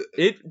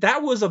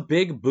That was a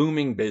big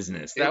booming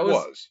business.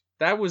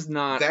 That was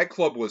not. That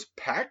club was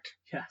packed.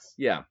 Yes.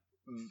 Yeah.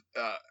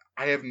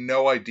 I have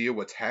no idea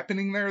what's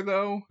happening there,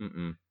 though.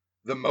 Mm-mm.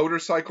 The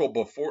motorcycle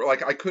before,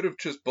 like, I could have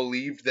just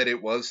believed that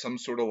it was some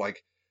sort of,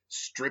 like,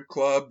 strip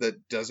club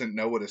that doesn't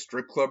know what a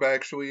strip club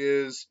actually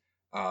is,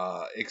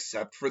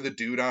 except for the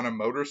dude on a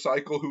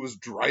motorcycle who was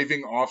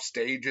driving off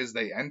stage as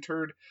they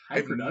entered. I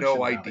have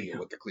no idea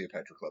what the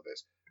Cleopatra Club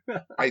is.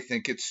 I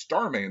think it's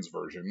Starman's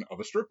version of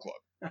a strip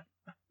club.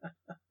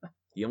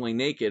 The only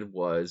naked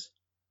was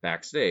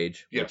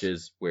backstage, Yes. which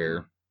is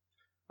where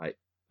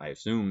I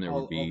assume there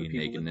All would the be people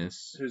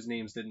nakedness. whose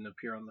names didn't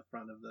appear on the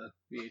front of the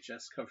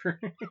VHS cover.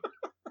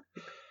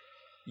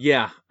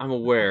 Yeah, I'm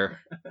aware.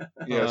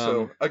 Yeah.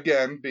 So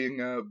again, being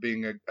a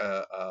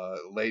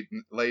late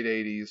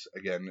 80s,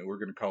 again, we're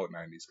gonna call it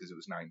 90s because it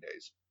was 9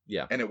 days.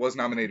 Yeah. And it was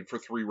nominated for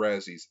 3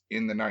 Razzies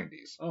in the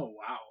 90s. Oh,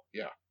 wow.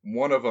 Yeah.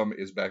 One of them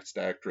is Best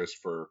Actress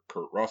for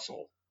Kurt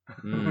Russell.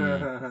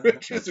 Mm.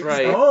 Which That's is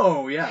right.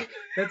 Oh, yeah.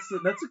 That's a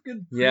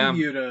good Yeah.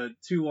 preview to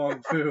Tu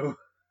Wong Fu.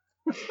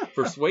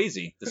 For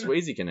Swayze, the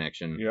Swayze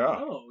connection. Yeah.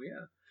 Oh,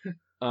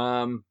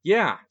 yeah.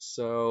 Yeah,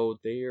 so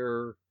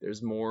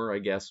there's more, I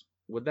guess.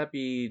 Would that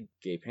be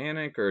Gay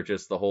Panic or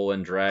just the whole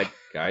in drag?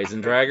 Guys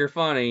in drag are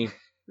funny.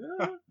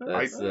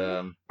 That's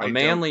a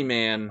manly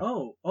man.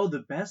 Oh,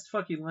 the best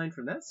fucking line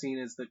from that scene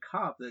is the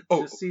cop that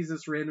just sees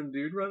this random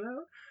dude run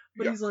out,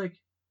 but he's like,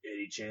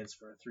 any chance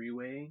for a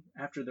 3-way?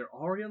 After they're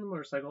already on the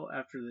motorcycle,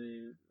 after they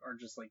are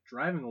just like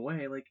driving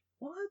away, like,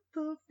 what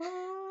the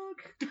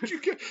fuck? Did you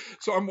get?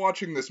 So I'm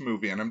watching this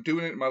movie and I'm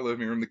doing it in my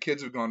living room. The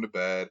kids have gone to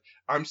bed.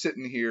 I'm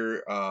sitting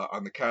here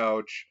on the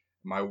couch.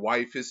 My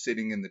wife is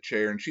sitting in the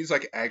chair and she's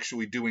like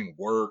actually doing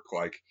work,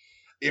 like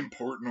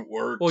important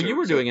work. Well, you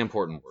were doing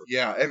important work.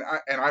 Yeah,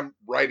 and I'm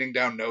writing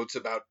down notes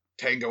about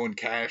Tango and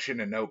Cash in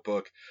a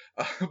notebook.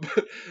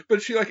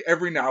 But she like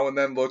every now and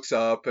then looks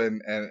up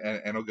and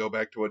will go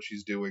back to what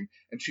she's doing.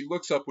 And she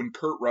looks up when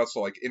Kurt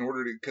Russell, like in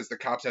order to, because the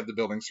cops have the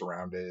building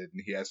surrounded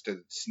and he has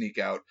to sneak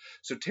out.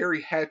 So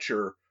Terry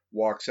Hatcher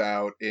walks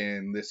out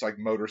in this like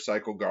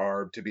motorcycle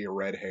garb to be a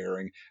red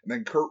herring, and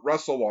then Kurt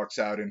Russell walks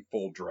out in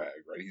full drag,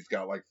 right? He's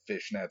got like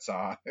fishnets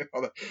on and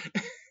all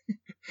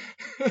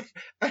that.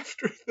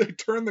 After they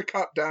turn the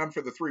cop down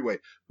for the 3-way,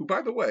 who,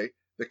 by the way,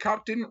 the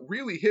cop didn't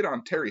really hit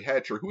on Terry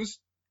Hatcher, who was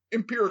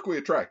empirically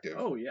attractive.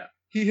 Oh, yeah.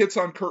 He hits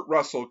on Kurt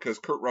Russell because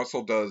Kurt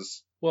Russell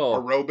does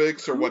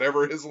aerobics or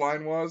whatever his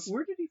line was.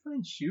 Where did he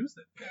find shoes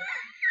that fit?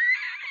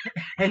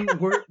 And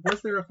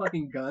was there a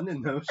fucking gun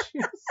in those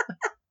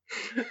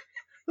shoes?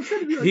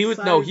 Like he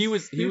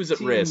was at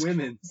risk.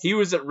 Women's. He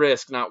was at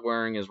risk not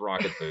wearing his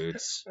rocket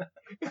boots.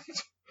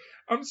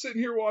 I'm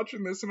sitting here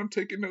watching this and I'm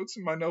taking notes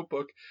in my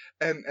notebook,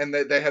 and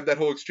they have that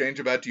whole exchange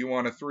about, do you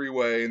want a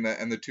 3-way,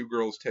 and the two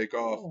girls take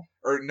off. Oh.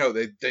 Or no,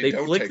 they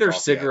don't flick take their off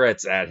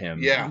cigarettes at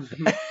him. Yeah.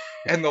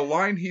 And the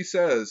line he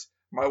says,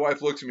 my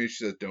wife looks at me and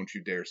she says, don't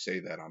you dare say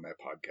that on that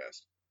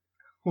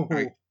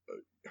podcast.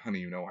 Honey,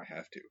 you know I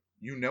have to.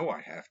 You know I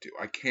have to.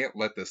 I can't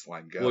let this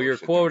line go. Well, you're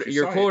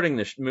quoting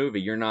the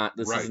movie. You're not.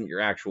 This Right. isn't your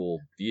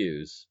actual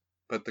views.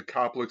 But the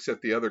cop looks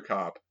at the other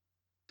cop.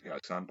 Yeah,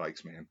 it's on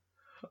bikes, man.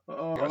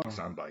 Oh. It's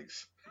on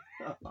bikes.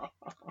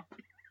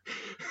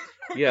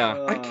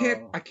 Yeah.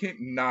 I can't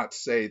not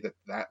say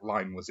that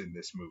line was in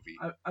this movie.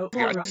 I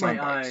rolled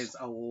my eyes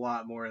a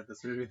lot more at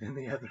this movie than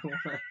the other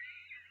one.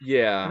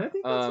 Yeah. And I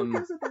think that's what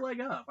gives it the leg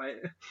up.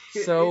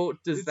 It's so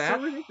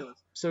ridiculous.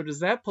 So does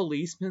that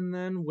policeman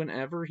then,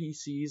 whenever he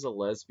sees a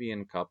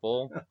lesbian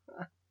couple,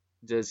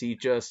 does he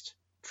just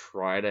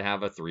try to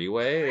have a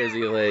 3-way? Is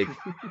he like,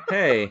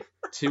 hey,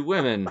 2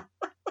 women,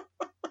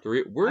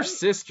 3, we're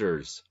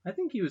sisters? I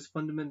think he was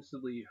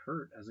fundamentally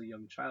hurt as a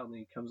young child, and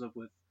he comes up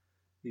with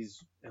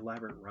these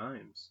elaborate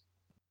rhymes.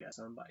 Yes,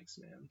 on bikes,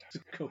 man.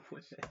 Just go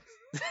with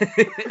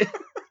it.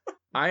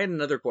 I had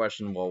another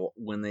question. Well,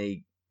 when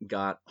they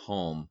got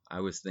home, I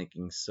was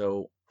thinking,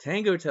 so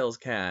Tango tells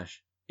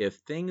Cash, if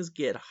things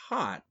get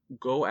hot,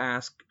 go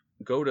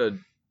to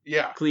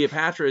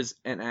Cleopatra's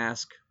and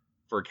ask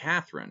for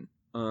Catherine.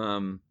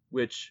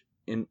 Which,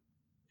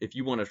 if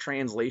you want a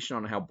translation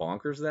on how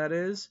bonkers that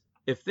is,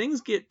 if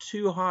things get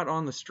too hot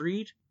on the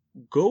street,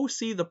 go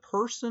see the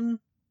person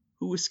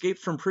who escaped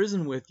from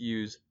prison with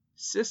you's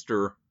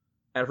sister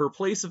at her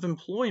place of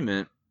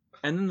employment,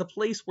 and then the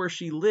place where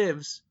she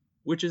lives,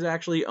 which is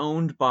actually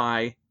owned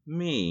by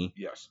me,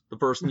 Yes. the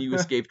person you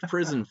escaped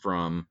prison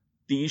from.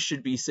 These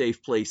should be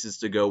safe places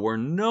to go where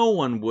no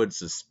one would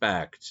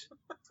suspect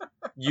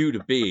you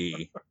to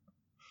be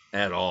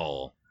at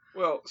all.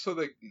 Well, so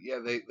they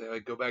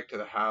like go back to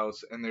the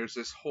house, and there's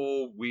this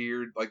whole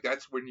weird, like,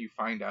 that's when you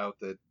find out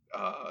that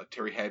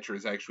Terry Hatcher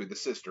is actually the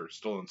sister,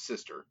 Stallone's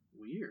sister.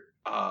 Weird.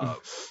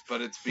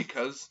 But it's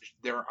because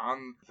they're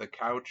on the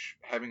couch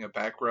having a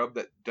back rub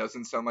that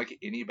doesn't sound like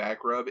any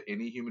back rub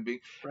any human being,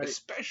 Right.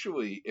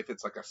 especially if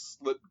it's like a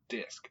slip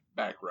disc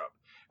back rub.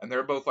 And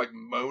they're both like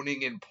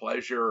moaning in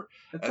pleasure.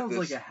 That at sounds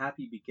this- like a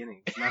happy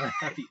beginning, not a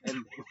happy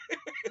ending.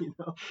 You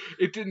know?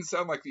 It didn't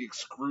sound like the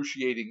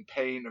excruciating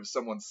pain of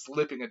someone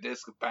slipping a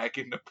disc back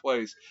into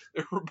place.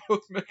 They were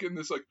both making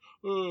this like,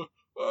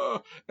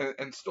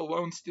 and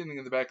Stallone standing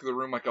in the back of the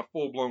room like a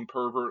full-blown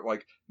pervert,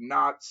 like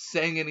not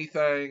saying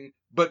anything,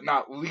 but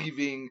not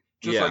leaving,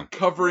 just Yeah. like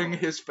covering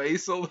his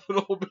face a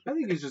little bit. I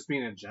think he's just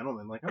being a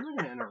gentleman. Like, I'm not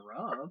going to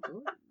interrupt.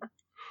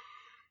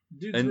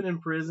 Dude's And- been in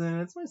prison.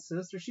 It's my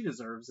sister. She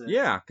deserves it.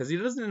 Yeah, because he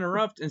doesn't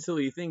interrupt until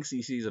he thinks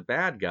he sees a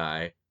bad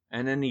guy,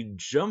 and then he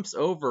jumps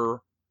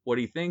over what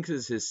he thinks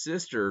is his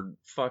sister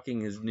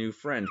fucking his new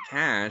friend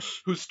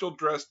Cash, Who's still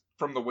dressed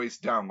from the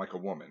waist down like a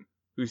woman.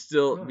 who's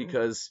still, Oh, yeah.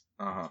 because,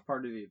 Uh-huh. It's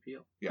part of the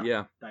appeal. Yeah.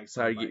 yeah, Dykes that's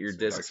how on you get your bikes.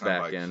 discs Dykes on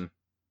back bikes. in,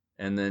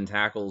 and then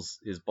tackles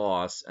his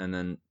boss, and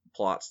then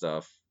plot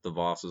stuff. The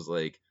boss was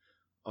like,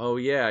 oh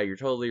yeah, you're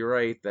totally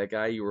right, that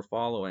guy you were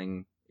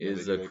following Yeah,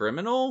 is they a do, like,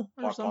 criminal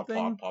or Plop, plop, something.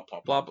 plop, plop,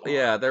 plop, Plop- plop, plop.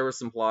 Yeah, there was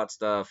some plot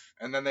stuff.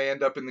 And then they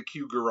end up in the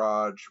Q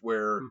garage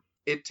where Hmm.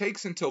 it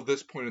takes until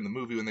this point in the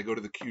movie when they go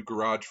to the Q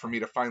garage for me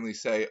to finally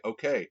say,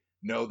 okay,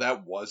 no,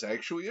 that was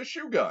actually a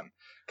shoe gun.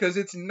 Because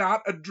it's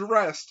not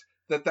addressed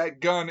that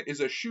gun is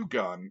a shoe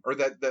gun, or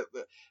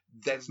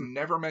that's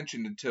never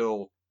mentioned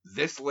until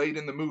this late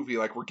in the movie.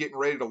 Like, we're getting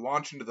ready to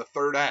launch into the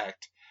third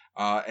act,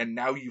 and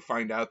now you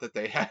find out that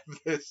they have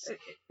this.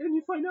 And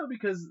you find out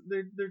because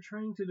they're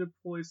trying to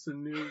deploy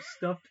some new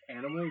stuffed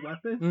animal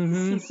weapons.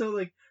 Mhm. And so,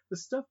 like, the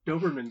stuffed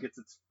Doberman gets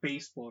its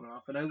face blown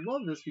off. And I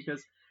love this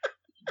because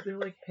they're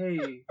like,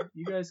 hey,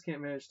 you guys can't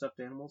manage stuffed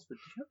animals, but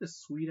do you have this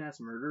sweet-ass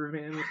murder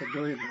van with a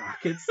billion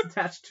rockets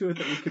attached to it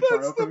that we could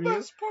borrow That's the from you?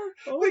 best part.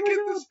 Oh They my get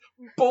God. this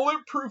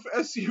bulletproof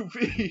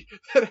SUV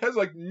that has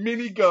like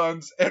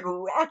miniguns and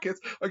rockets.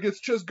 Like, it's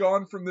just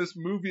gone from this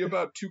movie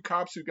about two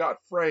cops who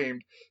got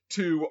framed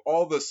to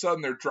all of a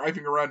sudden they're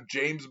driving around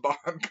James Bond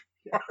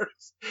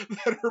cars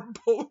that are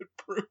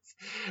bulletproof.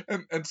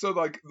 And so,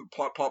 like,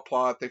 the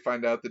plot, they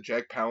find out that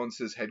Jack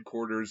Palance's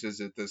headquarters is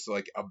at this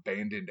like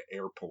abandoned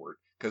airport.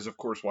 Because of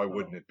course, why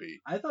wouldn't it be?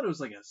 I thought it was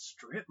like a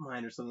strip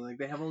mine or something. Like,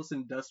 they have all this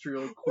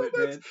industrial Well,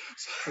 equipment.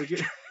 that's- Like,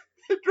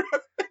 They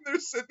drive and they're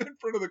sitting in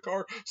front of the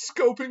car,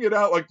 scoping it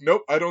out like,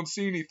 nope, I don't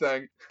see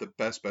anything. The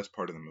best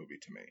part of the movie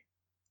to me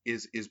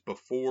is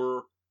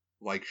before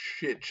like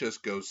shit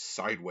just goes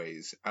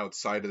sideways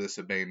outside of this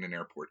abandoned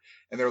airport.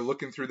 And they're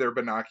looking through their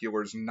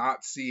binoculars,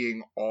 not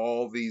seeing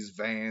all these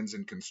vans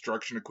and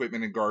construction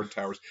equipment and guard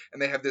towers.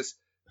 And they have this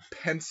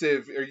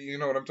pensive, you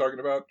know what I'm talking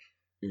about?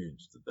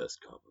 It's the best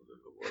cop I've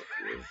ever worked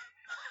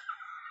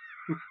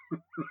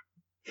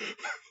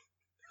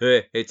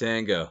with. Hey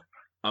Tango,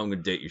 I'm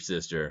gonna date your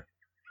sister.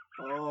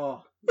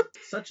 oh,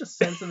 such a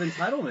sense of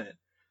entitlement.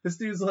 This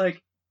dude's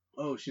like,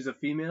 oh, she's a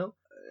female?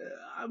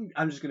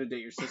 I'm just going to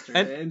date your sister.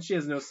 And- And she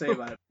has no say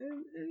about it.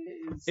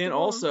 It's And still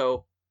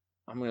also,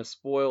 I'm gonna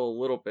spoil a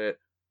little bit.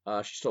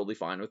 She's totally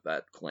fine with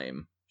that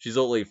claim. She's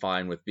totally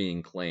fine with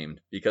being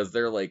claimed because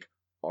they're like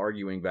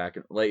arguing back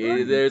and like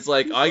Right. it's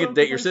like She's I so get to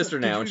date your defensive. sister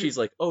now, and Did you- she's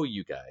like, oh,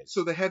 you guys.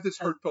 So they had this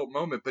heartfelt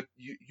moment, but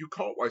you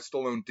caught why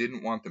Stallone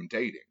didn't want them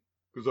dating.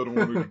 Because I don't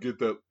want her to get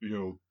that,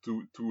 2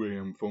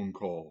 a.m. phone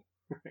call.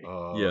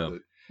 Yeah. that-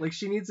 Like,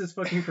 she needs his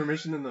fucking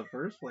permission in the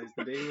first place.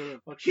 The day where the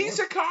fuck she He's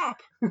a wants. cop.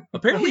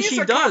 Apparently He's she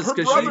a does cop. Her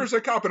because brother's a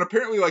cop, and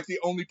apparently like the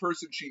only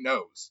person she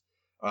knows.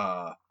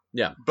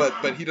 Yeah.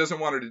 But he doesn't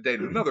want her to date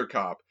another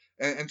cop.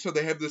 And so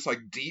they have this like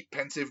deep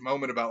pensive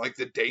moment about like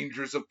the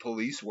dangers of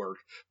police work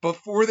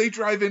before they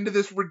drive into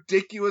this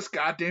ridiculous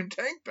goddamn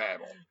tank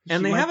battle. and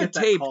She they might have a get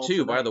that tape call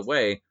too. By tonight. the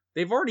way,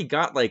 they've already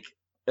got like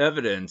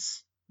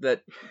evidence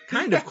that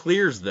kind of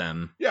clears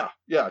them. Yeah,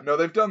 no,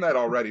 they've done that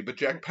already. But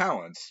Jack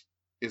Palance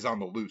is on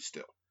the loose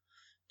still.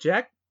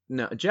 Jack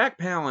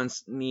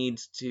Palance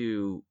needs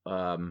to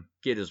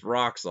get his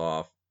rocks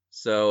off.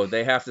 So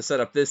they have to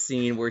set up this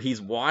scene where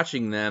he's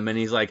watching them and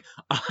he's like,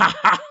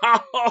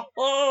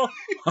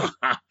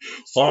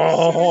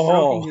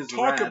 Stroking his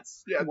Talk-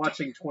 rats, yeah,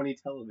 watching 20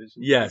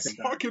 television. Yes.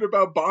 Talking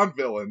about Bond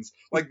villains,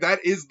 like that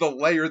is the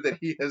layer that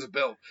he has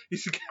built.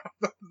 He's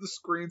got the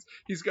screens.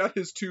 He's got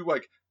his two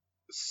like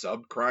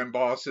sub-crime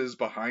bosses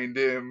behind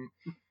him.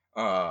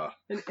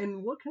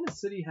 And what kind of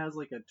city has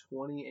like a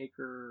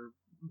 20-acre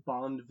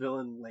Bond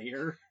villain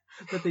lair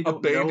that they don't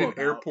know Abandoned about?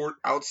 airport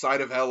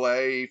outside of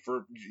LA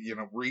for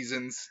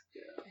reasons.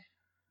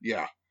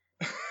 Yeah.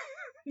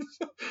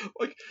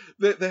 Like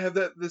they have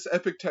this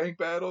epic tank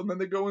battle, and then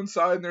they go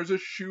inside and there's a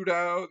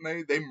shootout,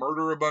 and they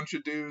murder a bunch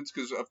of dudes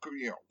because of course,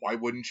 why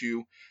wouldn't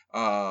you?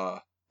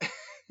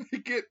 They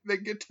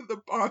get to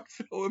the Bond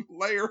villain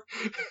lair.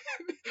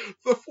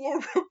 The floor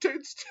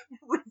rotates to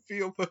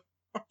reveal the.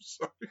 I'm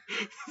sorry.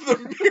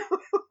 The mirror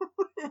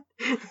room.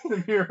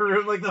 The mirror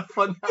room, like the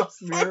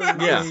funhouse mirror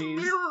room. Yeah.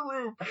 Mirror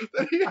room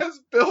that he has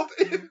built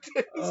into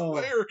his Oh.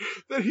 lair,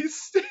 that he's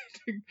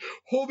standing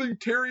holding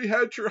Terry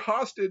Hatcher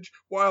hostage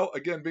while,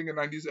 again, being a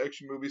 90s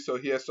action movie, so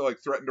he has to, like,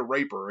 threaten to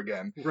rape her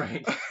again.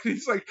 Right.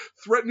 He's, like,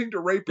 threatening to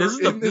rape her This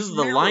is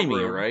the mirror Limey,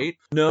 room. right?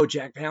 No,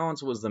 Jack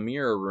Palance was the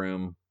mirror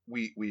room.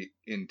 We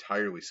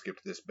entirely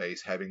skipped this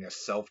base having a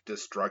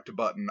self-destruct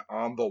button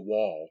on the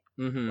wall.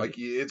 Mm-hmm. Like,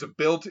 it's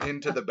built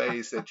into the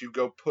base that you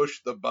go push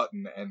the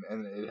button, and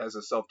it has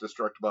a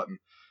self-destruct button.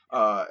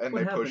 And What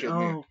they happened? push it.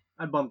 Oh,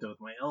 I bumped it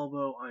with my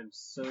elbow. I'm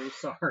so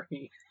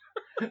sorry.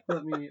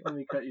 let me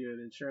cut you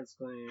an insurance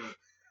claim.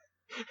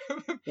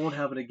 Won't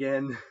happen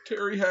again.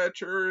 Terry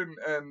Hatcher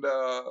and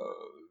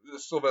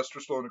Sylvester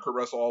Stallone and Kurt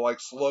Russell all, like,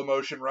 slow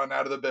motion run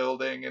out of the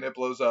building, and it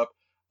blows up.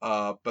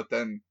 But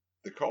then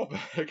the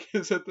callback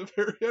is at the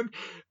very end.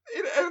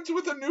 It ends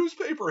with a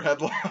newspaper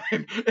headline.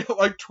 It,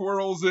 like,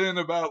 twirls in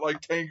about, like,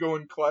 Tango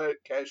and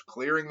Cash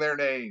clearing their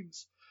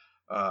names.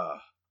 Oh,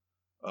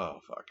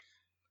 fuck.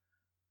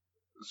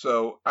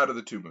 So, out of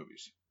the two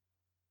movies,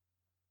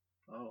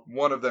 Oh,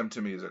 one of them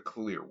to me is a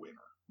clear winner,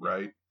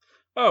 right?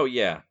 Oh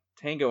yeah,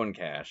 Tango and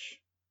Cash.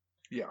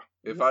 Yeah.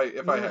 If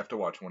One- I have to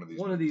watch one of these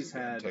one of movies these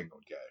again, had- Tango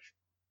and Cash.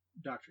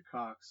 Dr.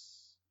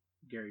 Cox,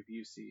 Gary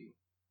Busey,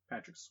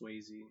 Patrick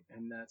Swayze,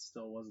 and that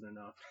still wasn't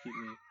enough to keep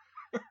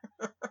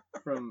me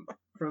from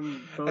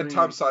voting. And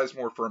Tom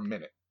Sizemore for a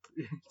minute.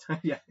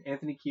 Yeah,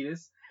 Anthony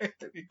Kiedis.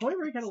 Point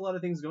Break had a lot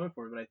of things going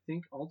for it, but I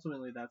think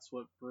ultimately that's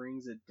what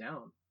brings it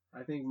down.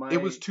 I think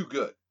It was too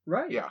good.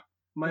 right. Yeah.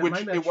 My Which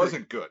metric, it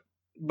wasn't good,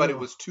 but it no.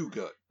 was too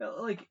good.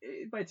 Like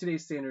by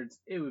today's standards,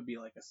 it would be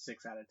like a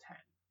 6 out of 10.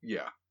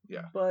 Yeah.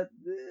 Yeah. But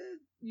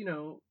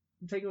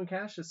Tango and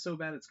Cash is so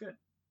bad it's good,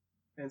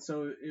 and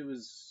so it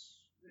was.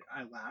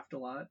 I laughed a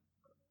lot.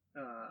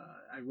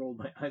 I rolled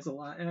my eyes a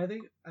lot, and I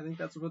think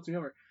that's what puts me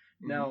over.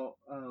 Mhm. Now,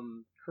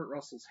 Kurt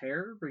Russell's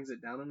hair brings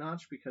it down a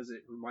notch because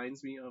it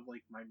reminds me of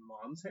like my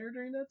mom's hair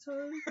during that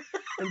time,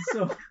 and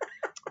so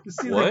to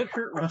see like What?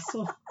 Kurt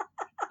Russell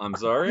I'm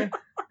sorry.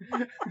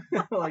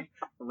 like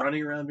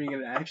running around being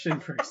an action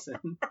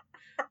person.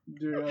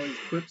 Doing all these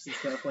quips and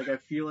stuff, like I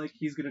feel like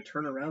he's gonna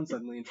turn around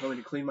suddenly and tell me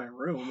to clean my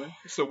room.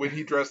 So when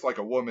he dressed like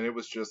a woman, it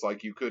was just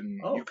like you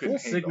couldn't Oh, you full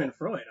couldn't handle. Sigmund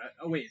Freud.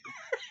 Wait.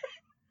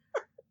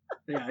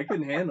 Yeah, I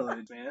couldn't handle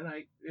it, man.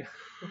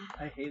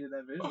 I hated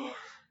that visual,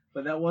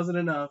 but that wasn't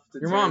enough. To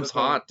Your tear mom's the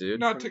film. hot, dude.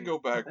 Not for to me. go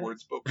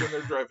backwards, but when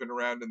they're driving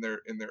around in their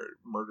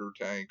murder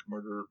tank,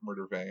 murder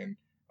van,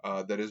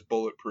 that is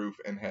bulletproof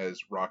and has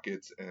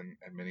rockets and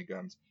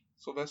miniguns,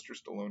 Sylvester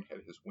Stallone had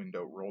his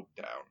window rolled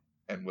down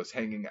and was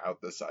hanging out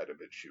the side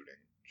of it shooting.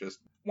 Just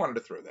wanted to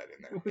throw that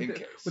in there in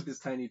case. With this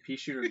tiny pea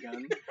shooter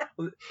gun.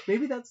 Well,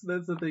 maybe that's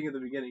the thing at the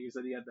beginning. You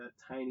said he had that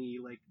tiny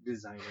like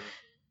designer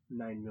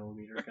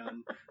 9mm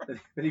gun that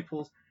he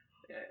pulls,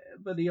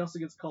 but he also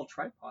gets called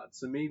tripod.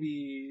 So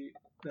maybe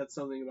that's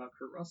something about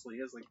Kurt Russell. He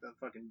has like the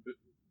fucking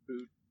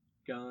boot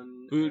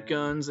gun. Boot and-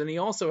 guns, and he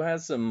also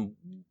has some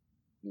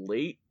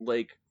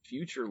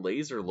future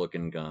laser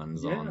looking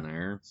guns Yeah. on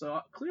there. So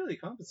clearly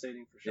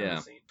compensating for Sean Yeah.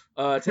 Scene.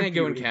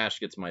 Tango and Beauty. Cash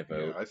gets my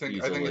vote. Yeah, I think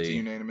easily. it's a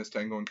unanimous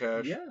Tango and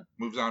Cash. Yeah.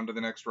 Moves on to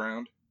the next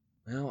round.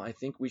 Well, I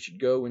think we should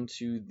go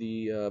into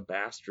the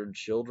bastard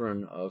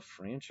children of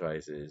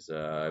franchises.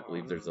 I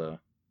believe there's a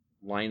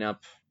lineup: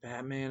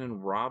 Batman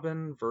and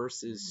Robin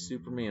versus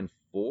Superman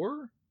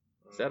 4.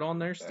 Is that on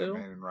there still?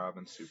 Batman and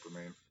Robin,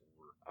 Superman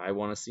 4. I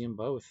want to see them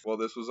both. Well,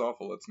 this was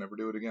awful. Let's never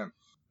do it again.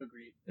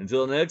 Agreed.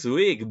 Until next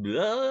week.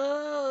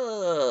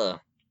 Blah.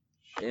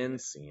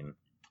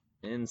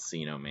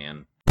 Encino,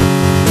 man.